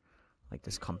here. Like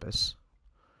this compass.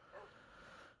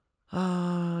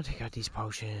 Take out these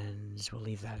potions. We'll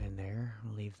leave that in there.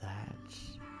 We'll leave that.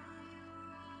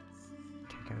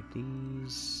 Take out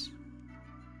these.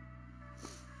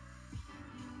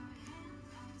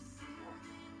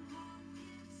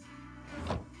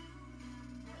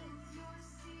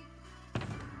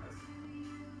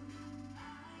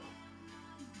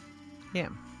 Yeah.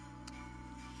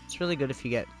 It's really good if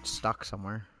you get stuck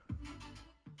somewhere.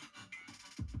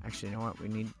 Actually, you know what?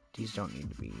 These don't need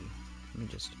to be. Let me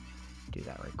just do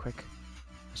that right quick.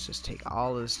 Let's just take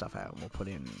all of this stuff out and we'll put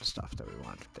in the stuff that we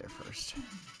want there first.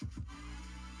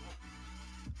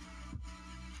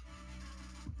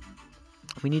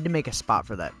 We need to make a spot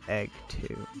for that egg,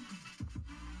 too.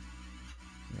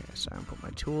 Okay, so I'm going to put my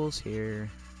tools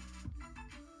here.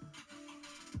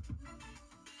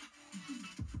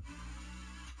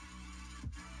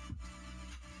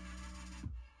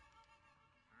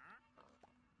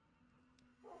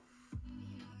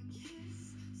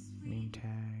 Name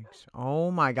tags. Oh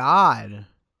my god.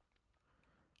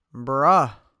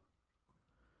 Bruh.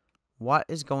 What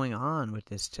is going on with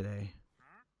this today?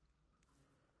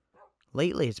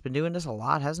 Lately, it's been doing this a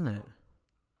lot, hasn't it?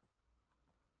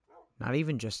 Not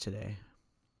even just today.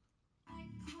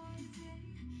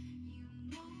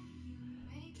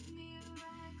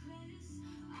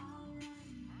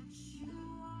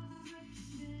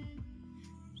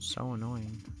 So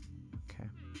annoying. Okay.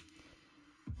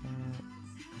 That.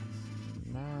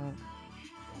 And that.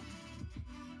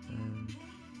 And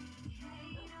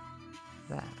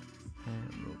that.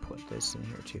 And we'll put this in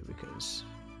here too because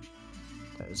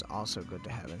that is also good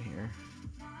to have in here.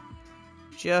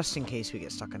 Just in case we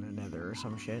get stuck in a nether or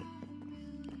some shit.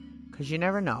 Because you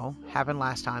never know. Happened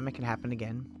last time, it can happen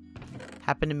again.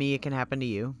 Happened to me, it can happen to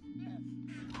you.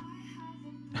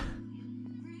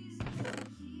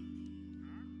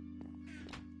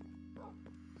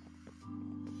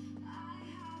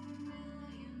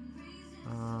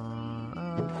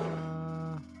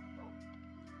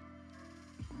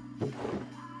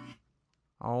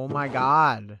 Oh my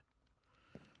god.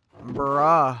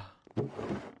 Bruh.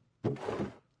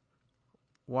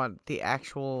 What the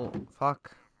actual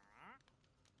fuck?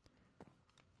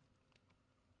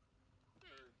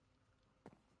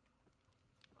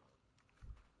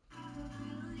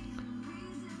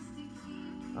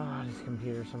 Oh, this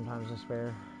computer sometimes I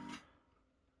spare.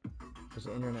 This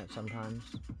internet sometimes.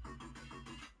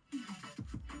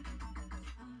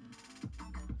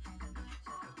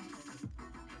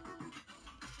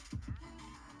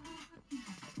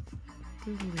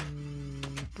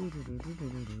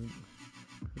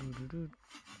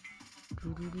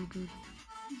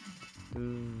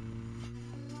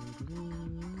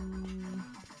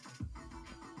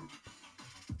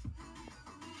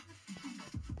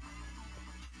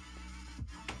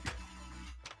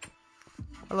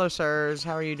 Hello, sirs.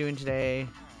 How are you doing today?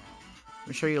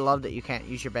 I'm sure you love that you can't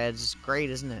use your beds. It's great,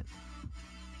 isn't it?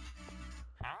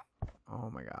 Oh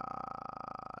my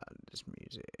god. This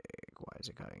music. Why is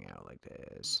it cutting out like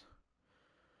this?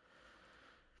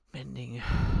 Mending.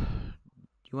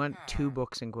 You want 2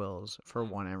 books and quills for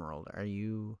 1 emerald. Are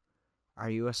you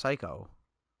a psycho?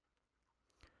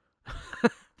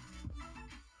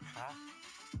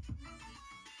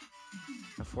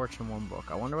 A Fortune 1 book.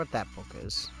 I wonder what that book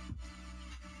is.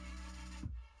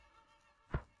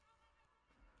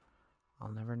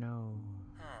 I'll never know.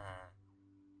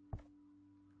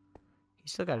 He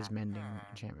still got his mending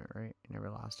enchantment, right? He never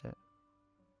lost it.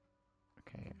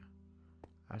 Okay.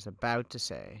 I was about to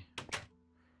say.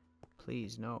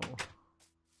 Please, no.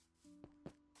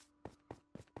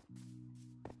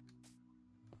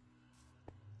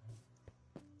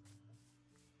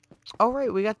 Oh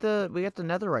right, we got the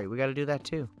netherite. We got to do that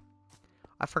too.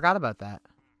 I forgot about that.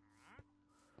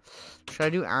 Should I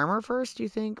do armor first, do you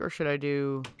think, or should I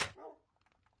do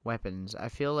weapons? I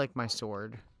feel like my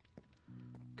sword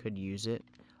could use it.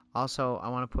 Also, I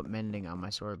want to put mending on my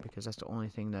sword because that's the only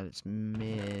thing that it's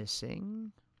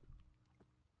missing.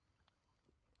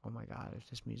 Oh my god, if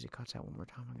this music cuts out one more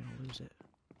time, I'm going to lose it.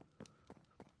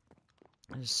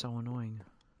 This is so annoying.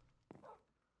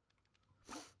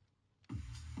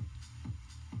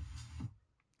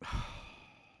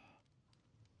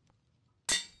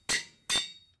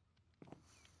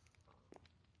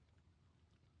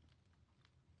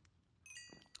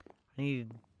 I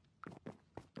need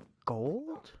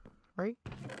gold, right?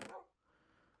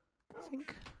 I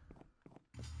think.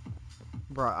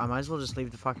 Bro, I might as well just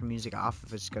leave the fucking music off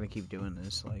if it's gonna keep doing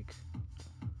this, like.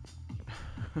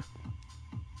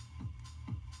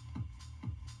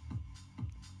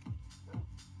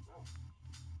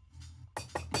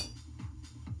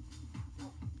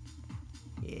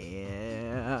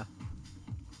 Yeah.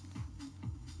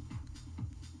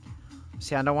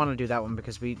 See, I don't want to do that one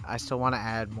because I still want to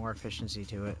add more efficiency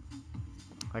to it.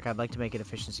 Like, I'd like to make it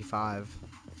efficiency 5.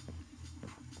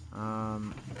 I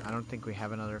don't think we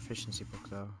have another efficiency book,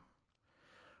 though.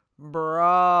 Bro.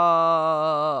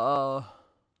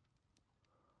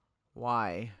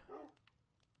 Why?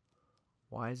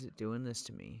 Why is it doing this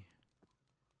to me?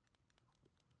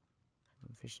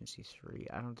 Efficiency 3.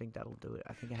 I don't think that'll do it.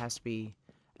 I think it has to be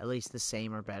at least the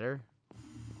same or better.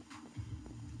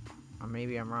 Or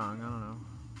maybe I'm wrong. I don't know.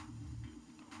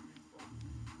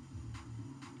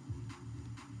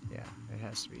 Yeah, it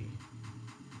has to be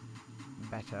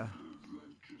better.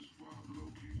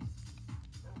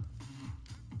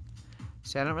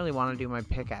 See, I don't really want to do my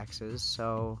pickaxes,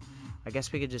 so I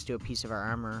guess we could just do a piece of our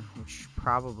armor, which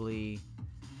probably...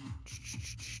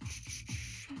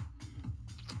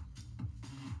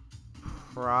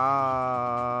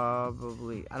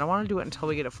 Probably... I don't want to do it until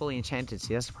we get it fully enchanted.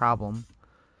 See, that's the problem.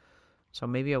 So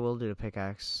maybe I will do the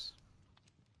pickaxe.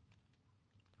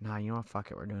 Nah, you know what?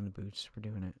 Fuck it. We're doing the boots. We're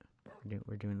doing it.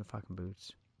 We're doing the fucking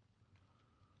boots.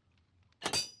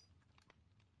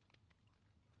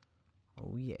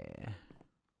 Oh, yeah.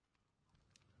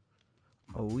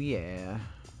 Oh, yeah.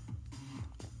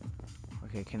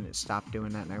 Okay, can it stop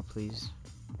doing that now, please?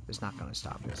 It's not gonna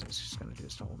stop this. It's just gonna do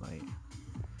this the whole night.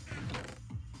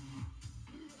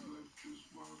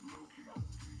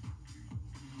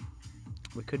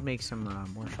 We could make some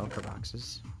more shulker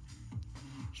boxes.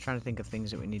 Just trying to think of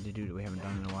things that we need to do that we haven't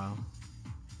done in a while.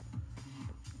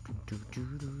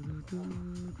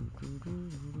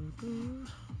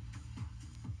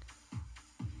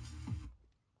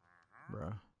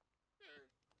 Bruh.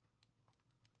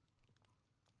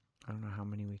 I don't know how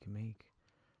many we can make.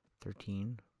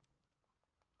 13.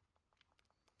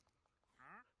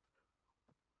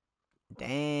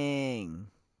 Dang.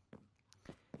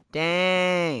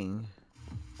 Dang.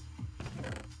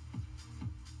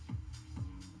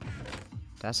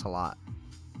 That's a lot.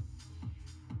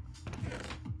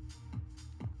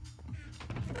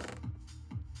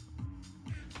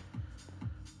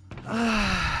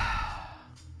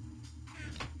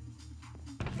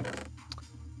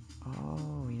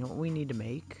 Oh, you know what we need to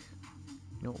make?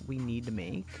 You know what we need to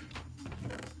make?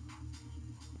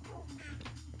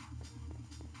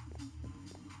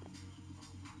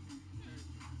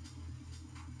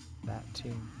 That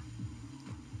too.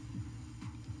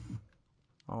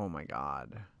 Oh my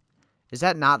god. Is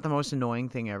that not the most annoying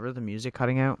thing ever? The music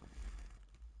cutting out?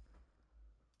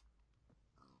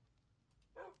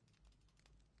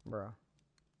 Bruh.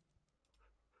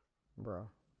 Bruh.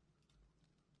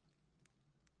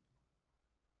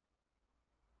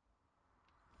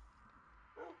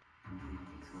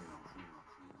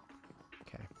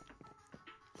 Okay.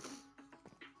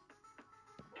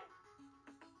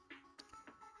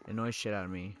 It annoys shit out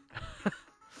of me.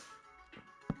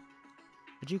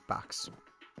 A jukebox.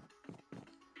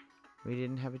 We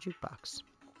didn't have a jukebox.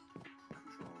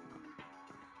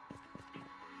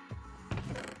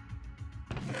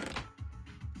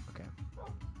 Okay.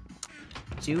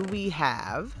 Do we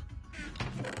have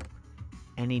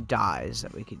any dyes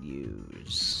that we could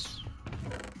use?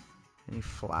 Any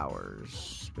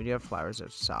flowers? We do have flowers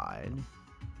outside.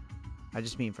 I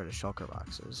just mean for the shulker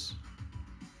boxes.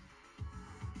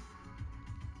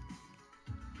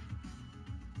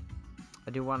 I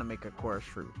do want to make a chorus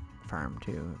fruit farm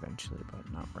too eventually,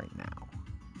 but not right now.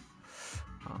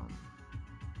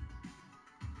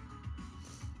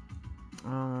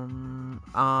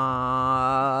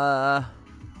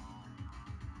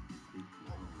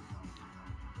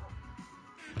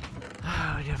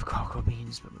 We do have cocoa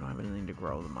beans, but we don't have anything to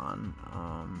grow them on.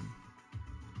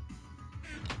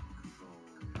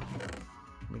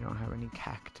 We don't have any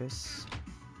cactus.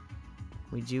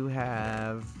 We do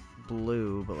have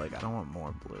blue, but like I don't want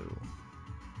more blue.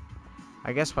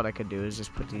 I guess what I could do is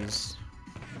just put these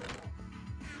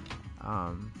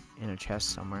in a chest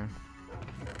somewhere.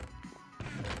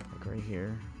 Like right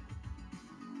here.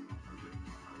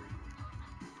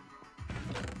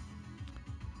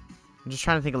 I'm just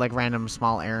trying to think of like random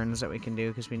small errands that we can do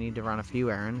because we need to run a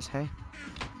few errands, hey?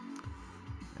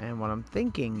 And what I'm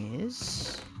thinking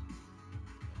is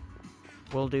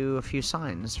we'll do a few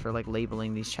signs for like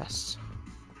labeling these chests.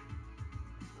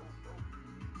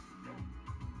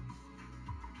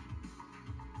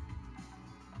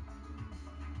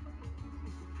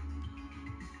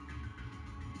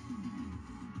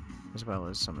 As well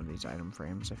as some of these item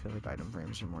frames. I feel like item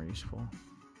frames are more useful.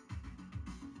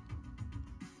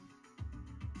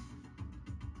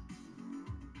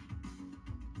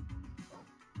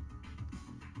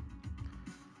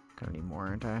 Gonna need more,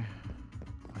 aren't I? I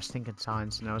was thinking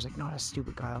signs, and I was like, no, that's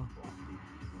stupid, Kyle.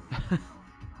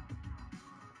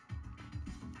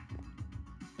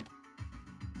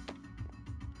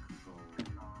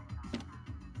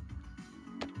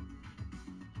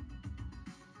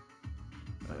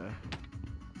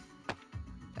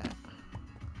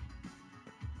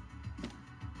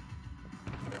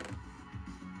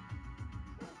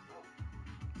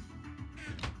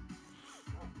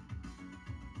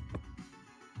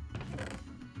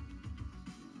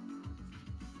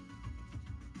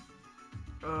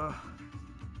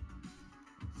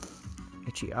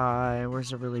 Itchy eye.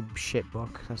 Where's the really shit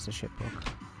book? That's the shit book.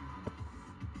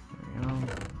 There we go.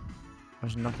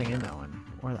 There's nothing in that one.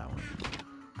 Or that one.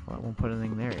 Well, I won't put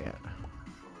anything there yet.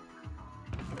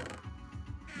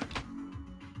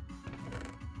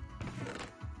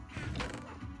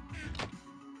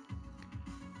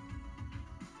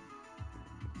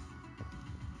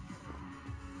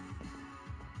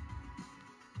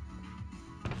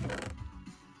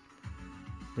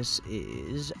 This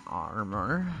is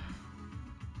armor.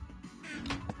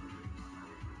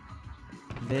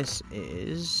 This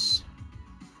is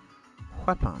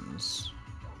weapons.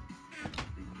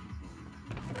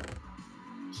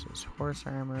 This is horse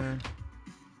armor.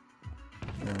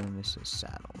 And this is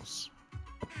saddles.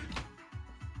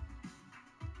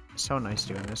 It's so nice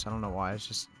doing this. I don't know why. It's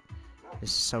just, this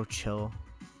is so chill.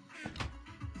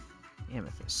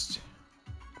 Amethyst.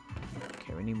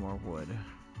 Okay, we need more wood.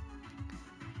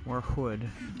 More wood.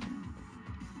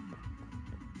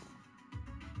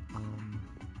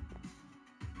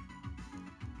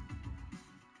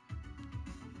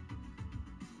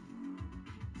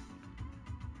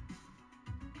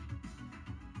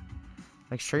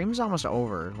 Like, stream's almost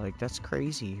over. Like, that's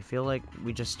crazy. I feel like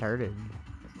we just started.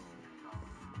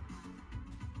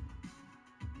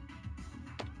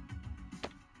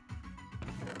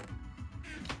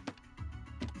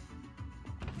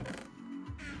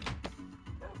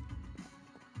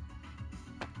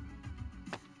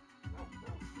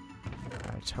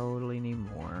 I totally need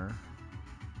more.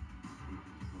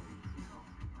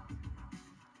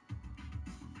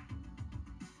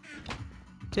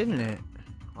 Didn't it?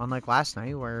 Unlike last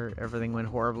night where everything went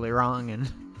horribly wrong and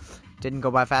didn't go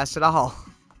by fast at all.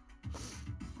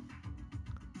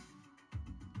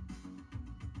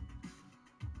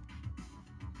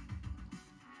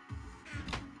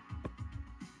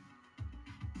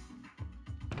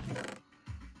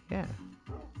 Yeah.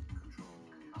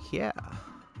 Yeah.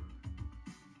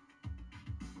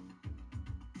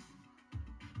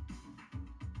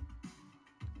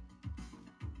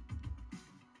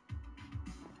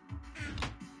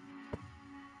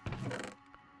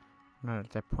 Not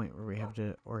at that point where we have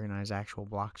to organize actual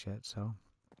blocks yet, so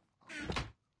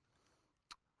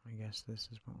I guess this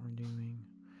is what we're doing.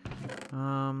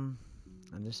 And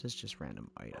this is just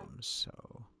random items, so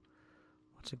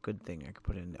what's a good thing I could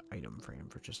put in the item frame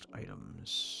for just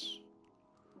items?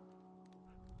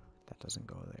 That doesn't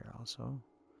go there also.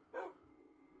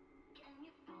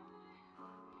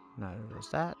 Neither does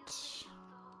that.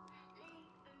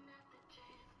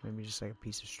 Maybe just like a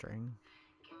piece of string.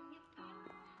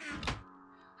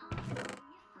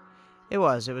 It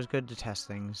was good to test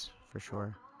things, for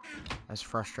sure. As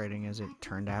frustrating as it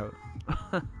turned out.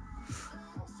 I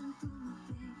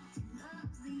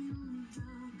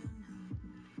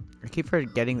keep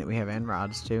forgetting that we have end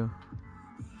rods too.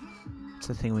 It's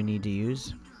the thing we need to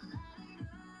use.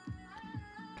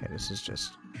 Okay, this is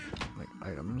just like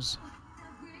items.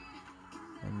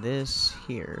 And this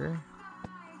here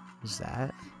is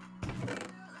that.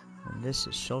 And this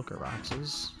is shulker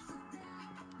boxes.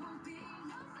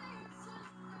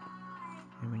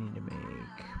 And we need to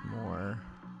make more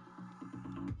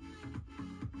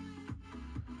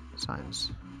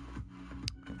signs.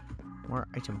 More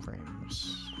item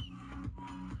frames.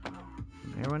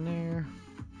 There, one there.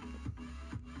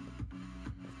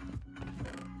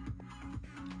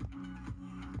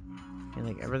 And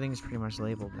like everything's pretty much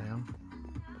labeled now.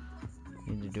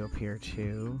 Need to do up here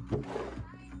too.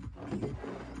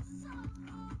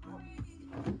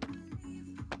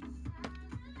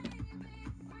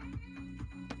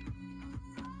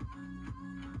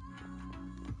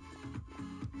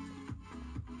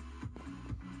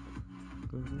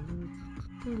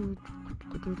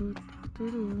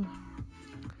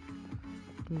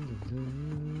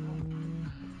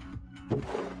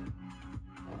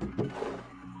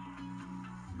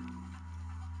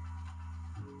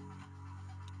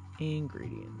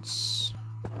 Ingredients.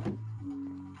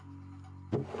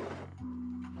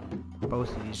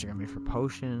 Both of these are going to be for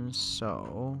potions,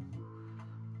 so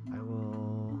I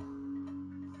will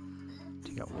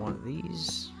take out one of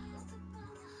these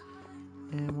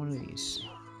and one of these.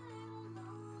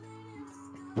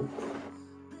 And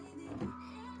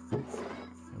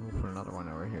we'll put another one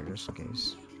over here just in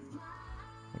case.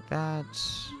 Like that.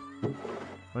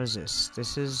 What is this?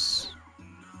 This is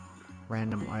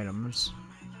random items.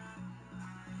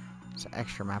 It's an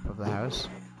extra map of the house.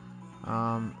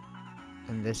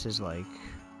 And this is like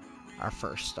our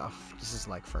first stuff. This is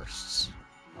like firsts.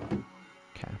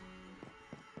 Okay.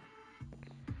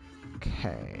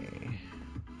 Okay.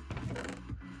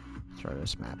 Throw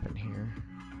this map in here.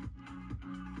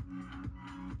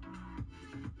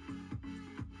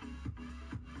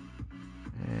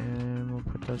 And we'll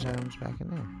put those items back in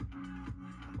there.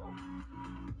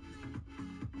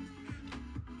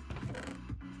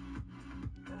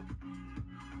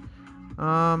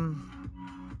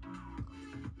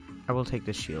 I will take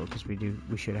this shield because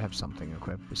we should have something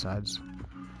equipped besides,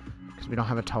 because we don't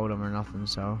have a totem or nothing,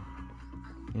 so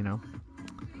you know.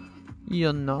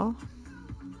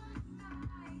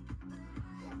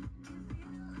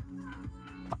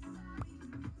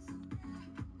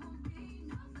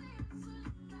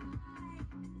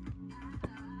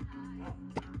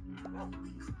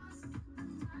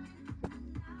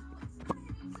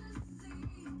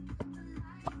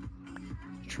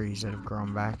 trees that have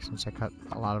grown back since I cut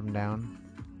a lot of them down.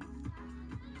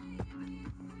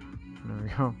 There we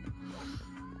go.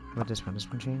 What about this one? This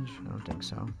one change? I don't think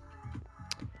so.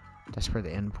 That's where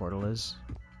the end portal is.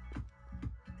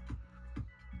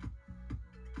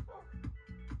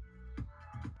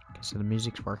 Okay, so the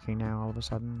music's working now all of a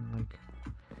sudden. Like,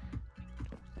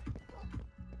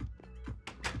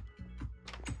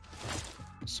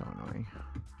 so annoying.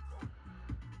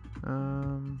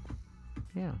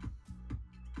 Yeah.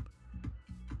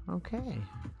 Okay.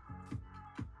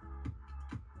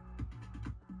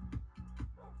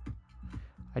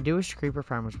 I do wish the creeper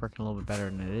farm was working a little bit better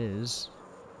than it is.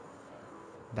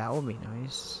 That would be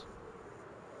nice.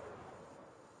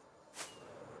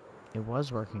 It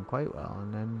was working quite well,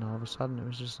 and then all of a sudden it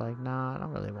was just like, nah, I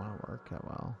don't really want to work that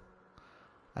well.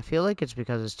 I feel like it's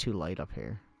because it's too light up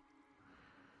here.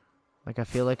 Like, I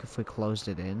feel like if we closed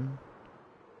it in,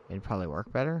 it'd probably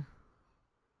work better.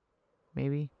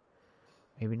 Maybe.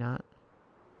 Maybe not.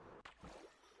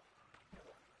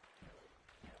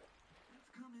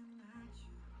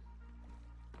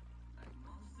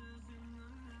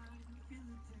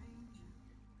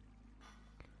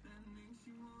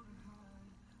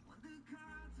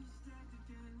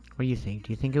 What do you think?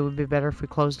 Do you think it would be better if we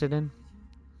closed it in?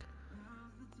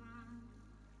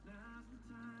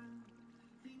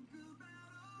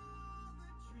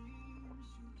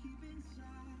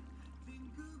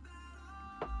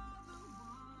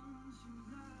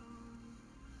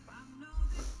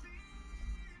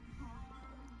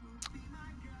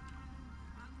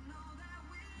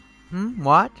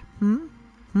 What?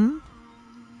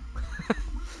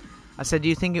 I said, do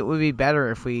you think it would be better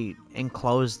if we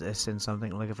enclosed this in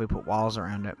something, like if we put walls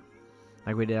around it,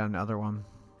 like we did on the other one?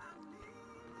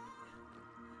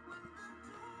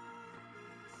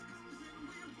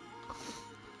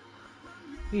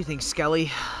 What do you think,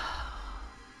 Skelly?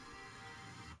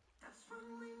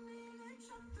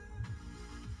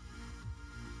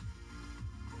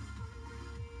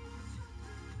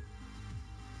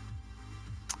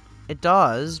 It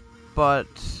does, but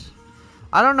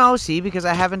I don't know, see, because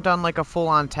I haven't done like a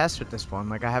full-on test with this one.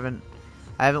 Like I haven't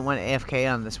went AFK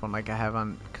on this one like I have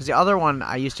on, because the other one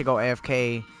I used to go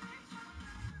AFK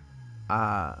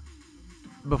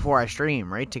before I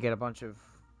stream, right, to get a bunch of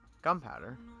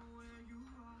gunpowder.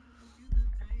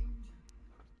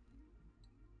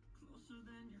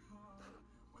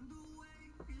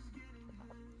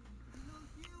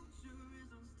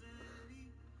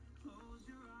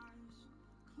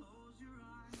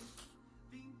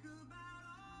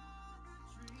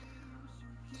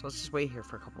 So let's just wait here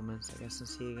for a couple minutes, I guess, and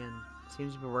see again.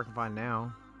 Seems to be working fine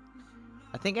now.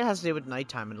 I think it has to do with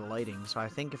nighttime and the lighting, so I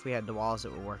think if we had the walls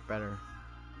it would work better.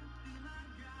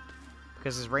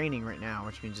 Because it's raining right now,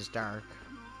 which means it's dark.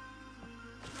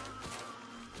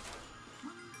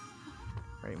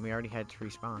 Right, and we already had to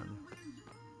respawn.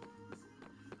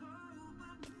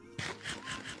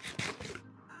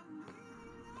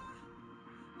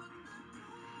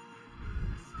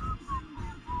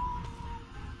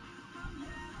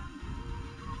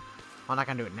 I'm not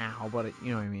gonna do it now, but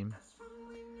you know what I mean.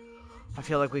 I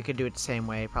feel like we could do it the same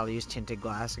way, probably use tinted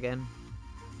glass again.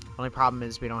 Only problem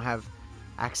is we don't have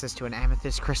access to an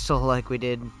amethyst crystal like we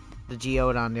did the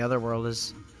geode on the other world.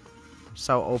 Is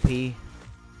so OP.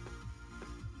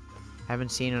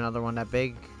 Haven't seen another one that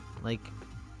big, like,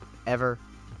 ever.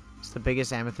 It's the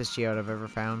biggest amethyst geode I've ever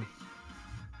found.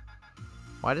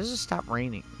 Why does it stop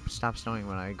raining? Stop snowing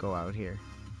when I go out here.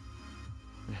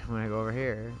 When I go over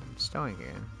here, it's snowing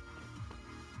again.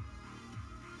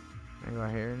 I go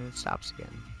out here and it stops again.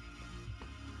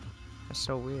 That's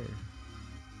so weird.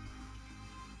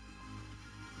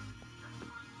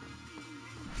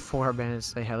 4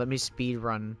 minutes. Yeah, let me speed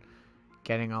run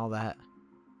getting all that.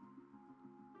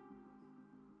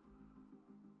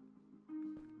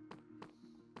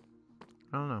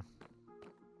 I don't know.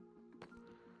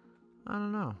 I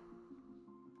don't know.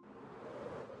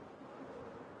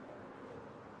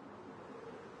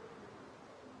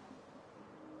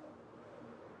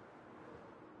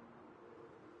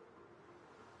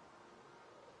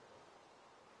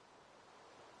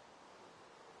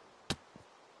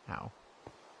 How?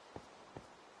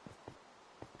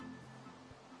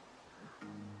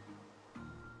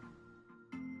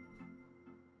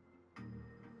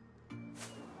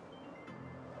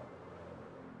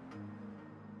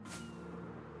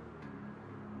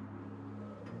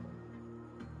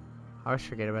 I always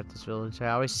forget about this village. I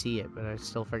always see it, but I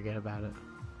still forget about it.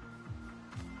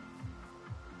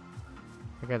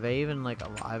 Like, are they even, like,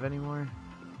 alive anymore?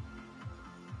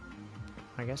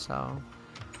 I guess so.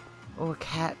 Oh, a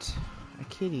cat. A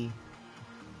kitty.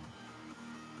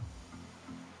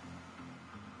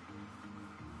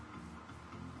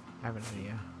 I have an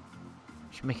idea.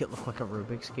 Should make it look like a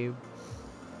Rubik's Cube.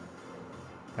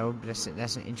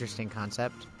 That's an interesting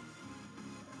concept.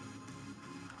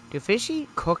 Do fish eat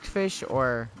cooked fish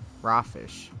or raw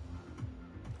fish?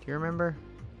 Do you remember?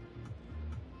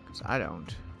 Because I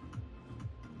don't.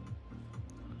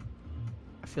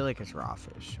 I feel like it's raw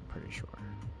fish, I'm pretty sure.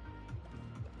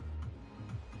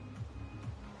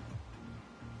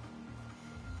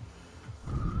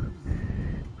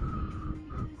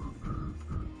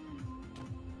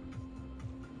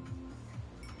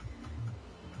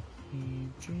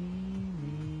 Keep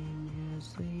dreaming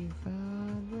as they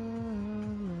find the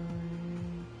light.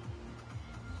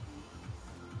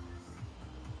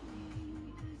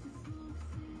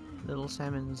 Little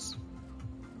salmons.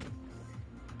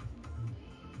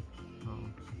 Oh,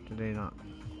 did they not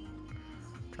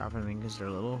drop anything because they're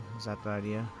little? Is that the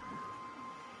idea?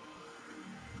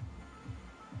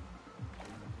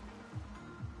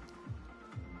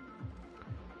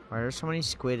 Why are there so many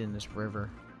squid in this river?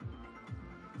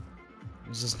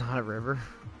 Is this not a river?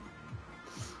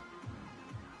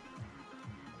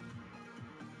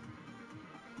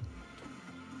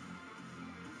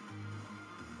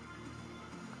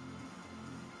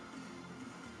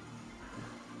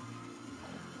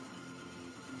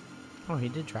 Oh, he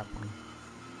did trap one.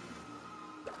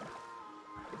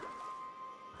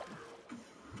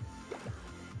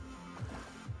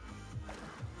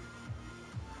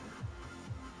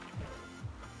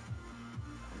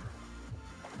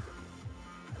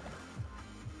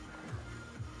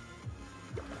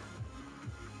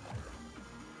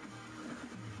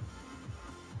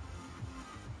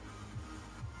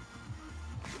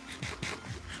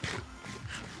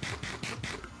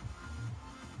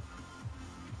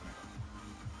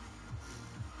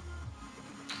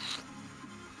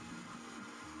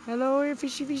 Hello,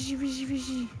 fishy, fishy, fishy,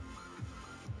 fishy.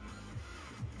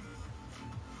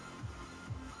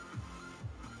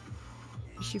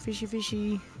 Fishy, fishy,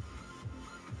 fishy.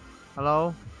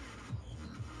 Hello?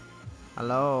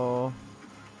 Hello?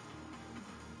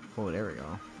 Oh, there we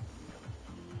go.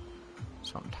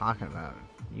 That's what I'm talking about.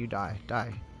 You die.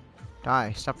 Die.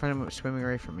 Die. Stop swimming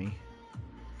away from me.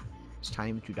 It's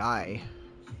time to die.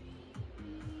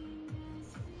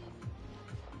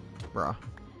 Bruh.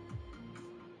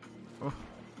 Oh.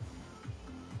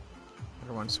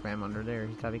 Everyone swam under there.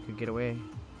 He thought he could get away.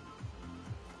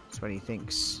 That's what he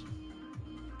thinks.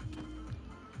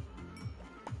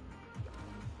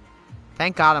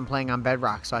 Thank God I'm playing on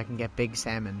Bedrock so I can get big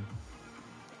salmon.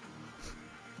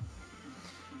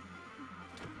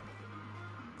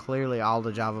 Clearly all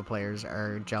the Java players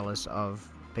are jealous of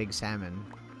big salmon.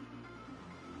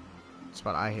 That's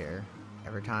what I hear.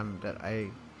 Every time that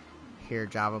I hear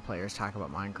Java players talk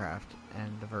about Minecraft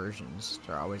and the versions,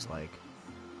 they're always like,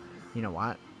 you know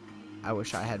what? I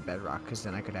wish I had Bedrock because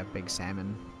then I could have big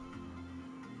salmon.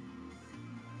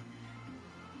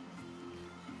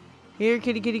 Here,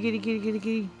 kitty, kitty, kitty, kitty, kitty,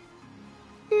 kitty.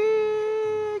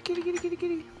 Here, kitty, kitty, kitty,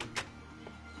 kitty.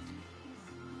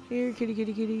 Here, kitty,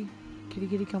 kitty, kitty. Kitty,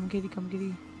 kitty, come, kitty, come,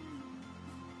 kitty.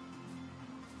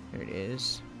 There it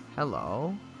is.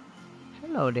 Hello.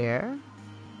 Hello there.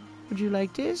 Would you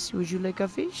like this? Would you like a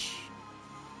fish?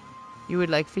 You would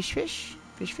like fish, fish?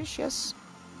 Fish, fish, yes.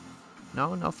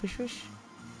 No, no fish, fish.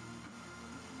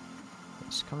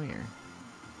 Yes, come here.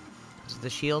 Does the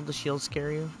shield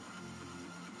scare you?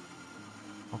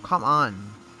 Oh, come on.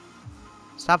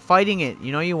 Stop fighting it.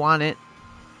 You know you want it.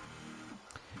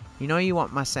 You know you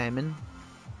want my salmon.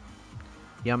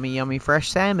 Yummy, yummy, fresh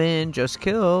salmon. Just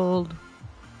killed.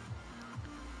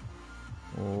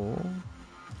 Oh.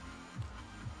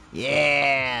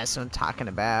 Yeah, that's what I'm talking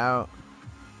about.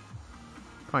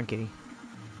 Come on, kitty.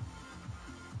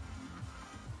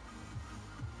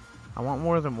 I want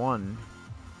more than one.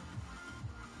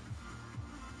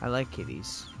 I like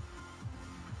kitties.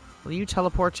 Will you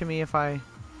teleport to me if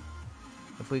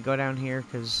we go down here?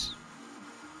 Because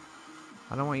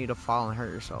I don't want you to fall and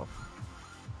hurt yourself.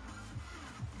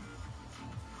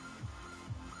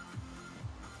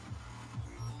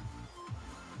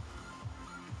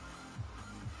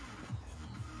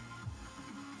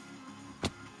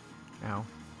 Ow.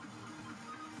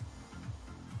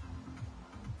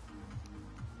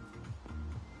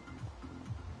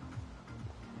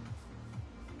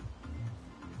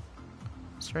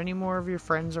 Is there any more of your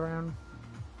friends around?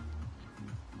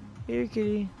 Here,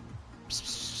 kitty. Psst,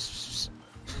 psst,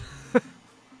 psst.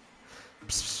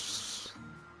 Psst, psst.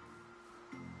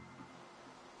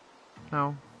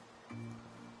 No.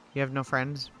 You have no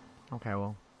friends? Okay,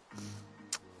 well.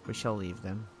 We shall leave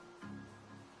then.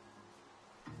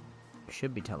 You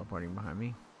should be teleporting behind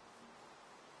me.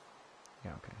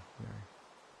 Yeah, okay.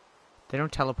 They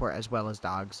don't teleport as well as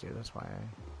dogs do. That's why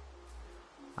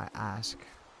I ask.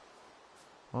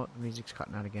 Oh, the music's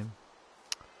cutting out again.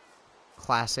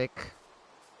 Classic.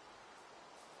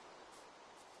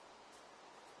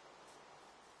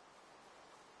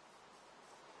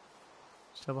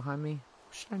 Still behind me?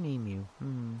 What should I name you?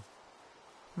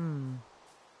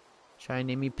 Should I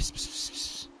name you? Pss, pss, pss,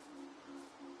 pss.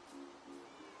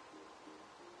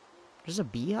 There's a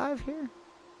beehive here?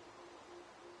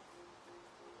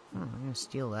 Oh, I'm gonna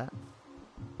steal that.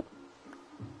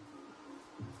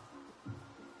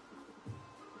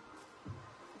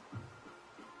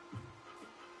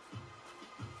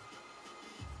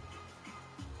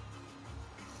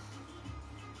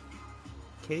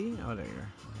 Kitty? Oh, there you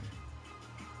are. Okay.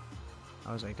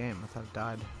 I was like, damn, I thought it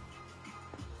died.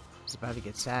 It's about to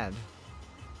get sad.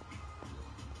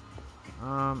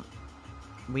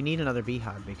 We need another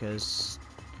beehive because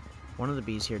one of the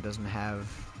bees here doesn't have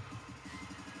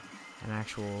an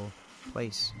actual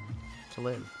place to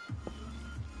live.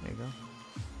 There you go.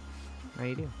 Now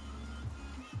you do.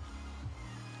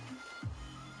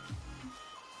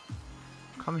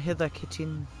 Come hither,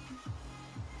 kitten.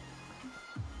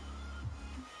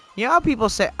 You know how people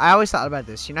say, I always thought about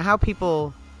this, you know how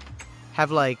people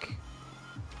have like,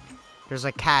 there's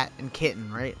like cat and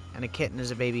kitten, right? And a kitten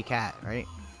is a baby cat, right?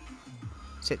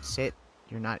 Sit, sit.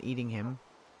 You're not eating him.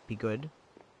 Be good.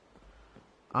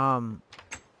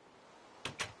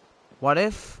 What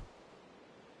if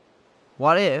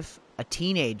a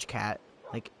teenage cat,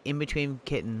 like in between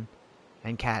kitten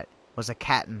and cat, was a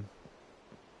catten?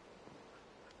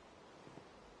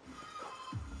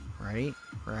 Right?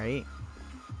 Right?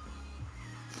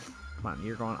 Come on,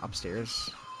 you're going upstairs.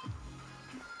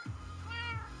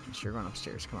 Yes, you're going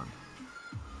upstairs, come on.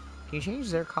 Can you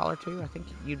change their collar too? I think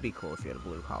you'd be cool if you had a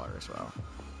blue collar as well.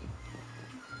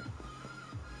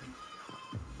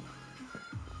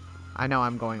 I know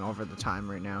I'm going over the time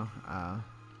right now.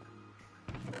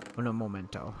 Un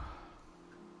momento.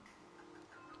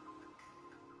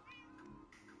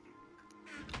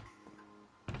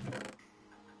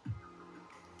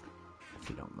 If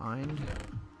you don't mind.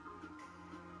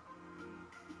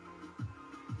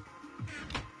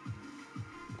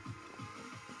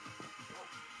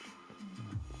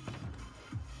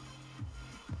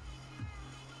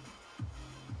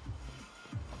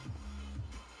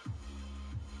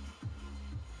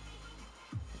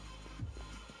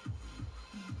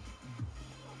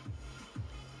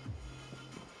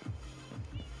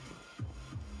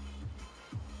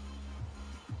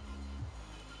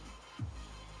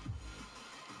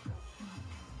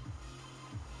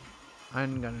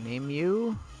 I'm gonna name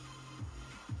you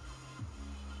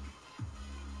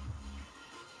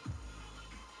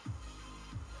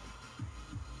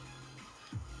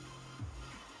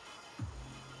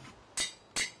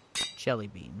Jelly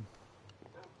Bean.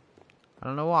 I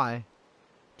don't know why.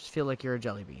 Just feel like you're a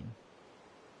jelly bean.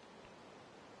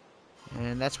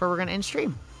 And that's where we're gonna end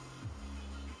stream.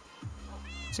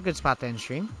 It's a good spot to end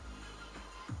stream.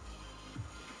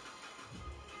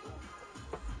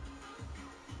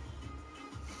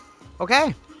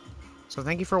 Okay. So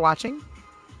thank you for watching.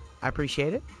 I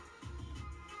appreciate it.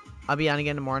 I'll be on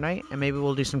again tomorrow night, and maybe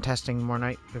we'll do some testing tomorrow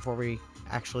night before we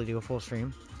actually do a full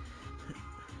stream.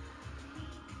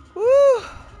 Woo!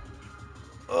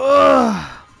 Ugh.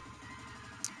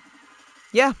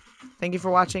 Yeah. Thank you for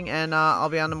watching, and I'll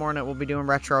be on tomorrow night. We'll be doing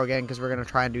retro again, because we're going to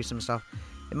try and do some stuff.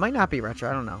 It might not be retro.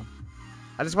 I don't know.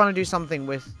 I just want to do something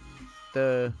with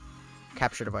the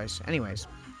capture device. Anyways.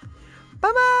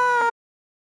 Bye-bye!